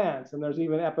epiphytic plants. And there's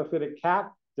even epiphytic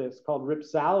cactus called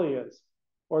ripsalias,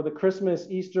 or the Christmas,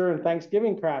 Easter, and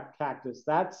Thanksgiving cactus.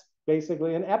 That's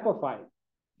basically an epiphyte.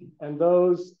 And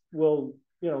those will,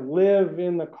 you know, live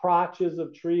in the crotches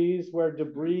of trees where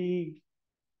debris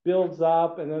builds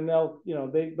up, and then they'll, you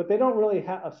know, but they don't really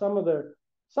have, some of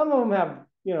them have,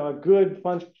 you know, a good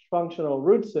functional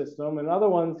root system, and other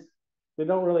ones, they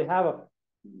don't really have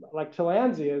like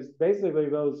tillandsias, basically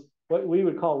those, what we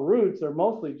would call roots, are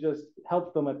mostly just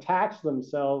help them attach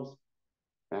themselves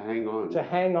to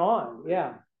hang on.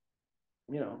 Yeah.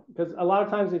 You know, because a lot of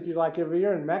times if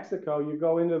you're in Mexico, you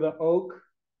go into the oak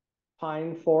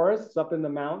pine forests up in the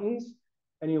mountains,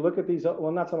 and you look at these,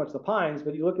 well, not so much the pines,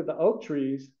 but you look at the oak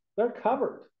trees, they're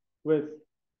covered with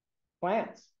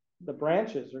plants. The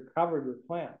branches are covered with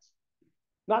plants.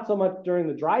 Not so much during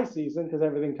the dry season because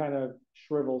everything kind of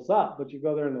shrivels up, but you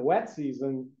go there in the wet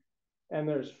season and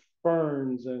there's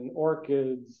ferns and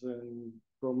orchids and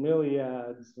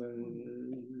bromeliads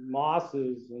and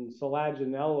mosses and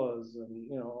selaginellas, and,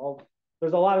 you know,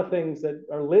 there's a lot of things that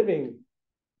are living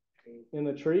in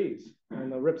the trees,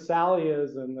 and the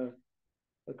ripsalias and the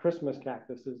Christmas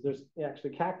cactuses. There's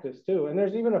actually cactus too, and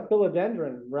there's even a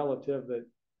philodendron relative that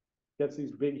gets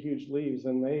these big, huge leaves,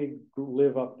 and they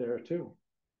live up there too.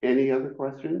 Any other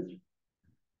questions?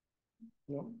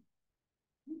 No.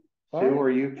 Sue,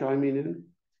 are you chiming in?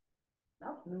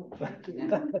 No. All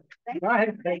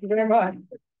right, thank you very much.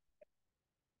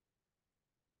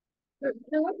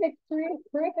 Terrific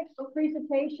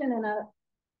presentation and a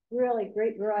really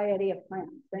great variety of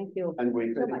plants. Thank you. And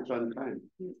we so finished much. on time.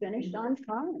 You finished on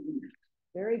time.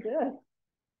 Very good.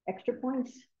 Extra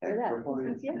points for that. Extra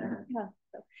points. Yeah.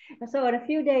 So in a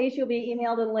few days, you'll be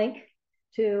emailed a link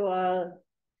to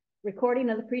recording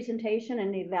of the presentation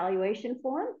and the evaluation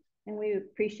form. And we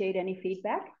appreciate any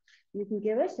feedback you can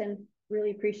give us, and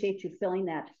really appreciate you filling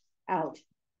that out.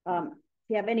 If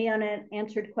you have any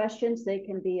unanswered questions, they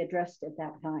can be addressed at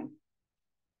that time.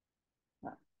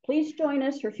 Please join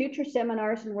us for future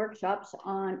seminars and workshops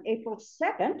on April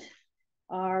 2nd.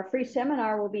 Our free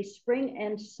seminar will be Spring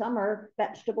and Summer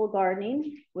Vegetable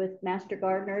Gardening with Master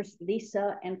Gardeners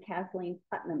Lisa and Kathleen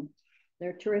Putnam.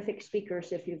 They're terrific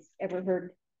speakers if you've ever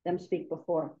heard them speak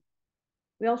before.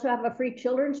 We also have a free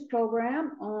children's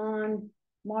program on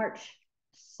March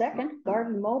 2nd,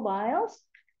 Garden Mobiles,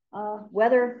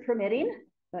 weather permitting,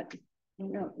 but you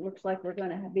know, it looks like we're going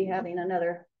to be having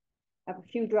have a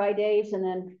few dry days and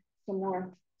then some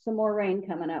more rain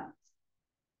coming up.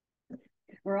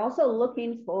 We're also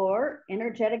looking for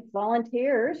energetic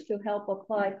volunteers to help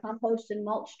apply compost and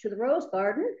mulch to the rose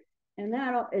garden, and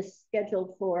that is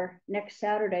scheduled for next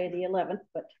Saturday, the 11th.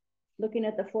 But looking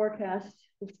at the forecast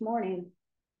this morning,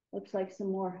 looks like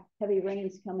some more heavy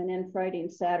rains coming in Friday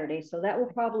and Saturday, so that will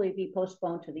probably be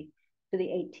postponed to the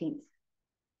 18th.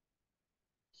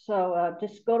 So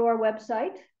just go to our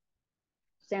website,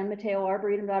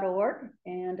 sanmataoarboretum.org,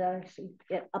 and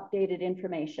get updated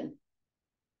information.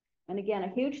 And again, a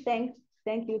huge thank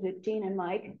you to Jean and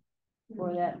Mike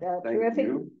for that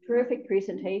terrific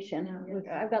presentation.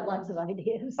 I've got lots of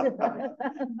ideas.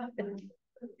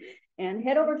 And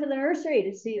head over to the nursery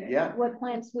to see what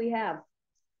plants we have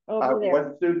over there.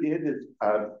 What Sue did is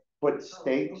put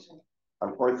stakes.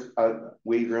 Of course,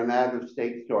 we ran out of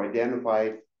stakes to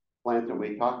identify plants that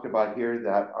we talked about here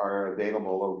that are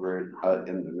available over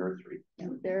in the nursery.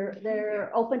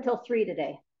 They're open till 3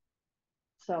 today.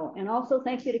 So, and also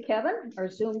thank you to Kevin, our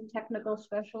Zoom technical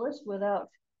specialist. Without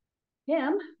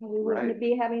him, we wouldn't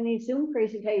be having these Zoom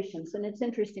presentations. And it's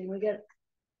interesting, we get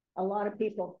a lot of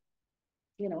people,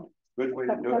 you know,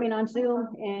 coming on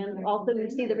Zoom, and also you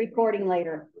see the recording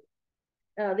later.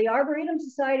 The Arboretum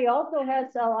Society also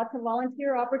has lots of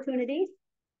volunteer opportunities.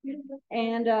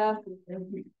 And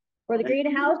for the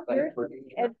Greenhouse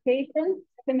Education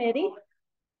Committee,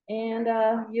 and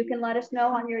you can let us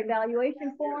know on your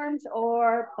evaluation forms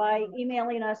or by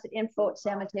emailing us at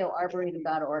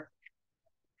info@sanmataoarboretum.org.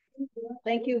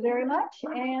 Thank you very much,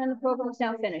 and the program is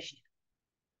now finished.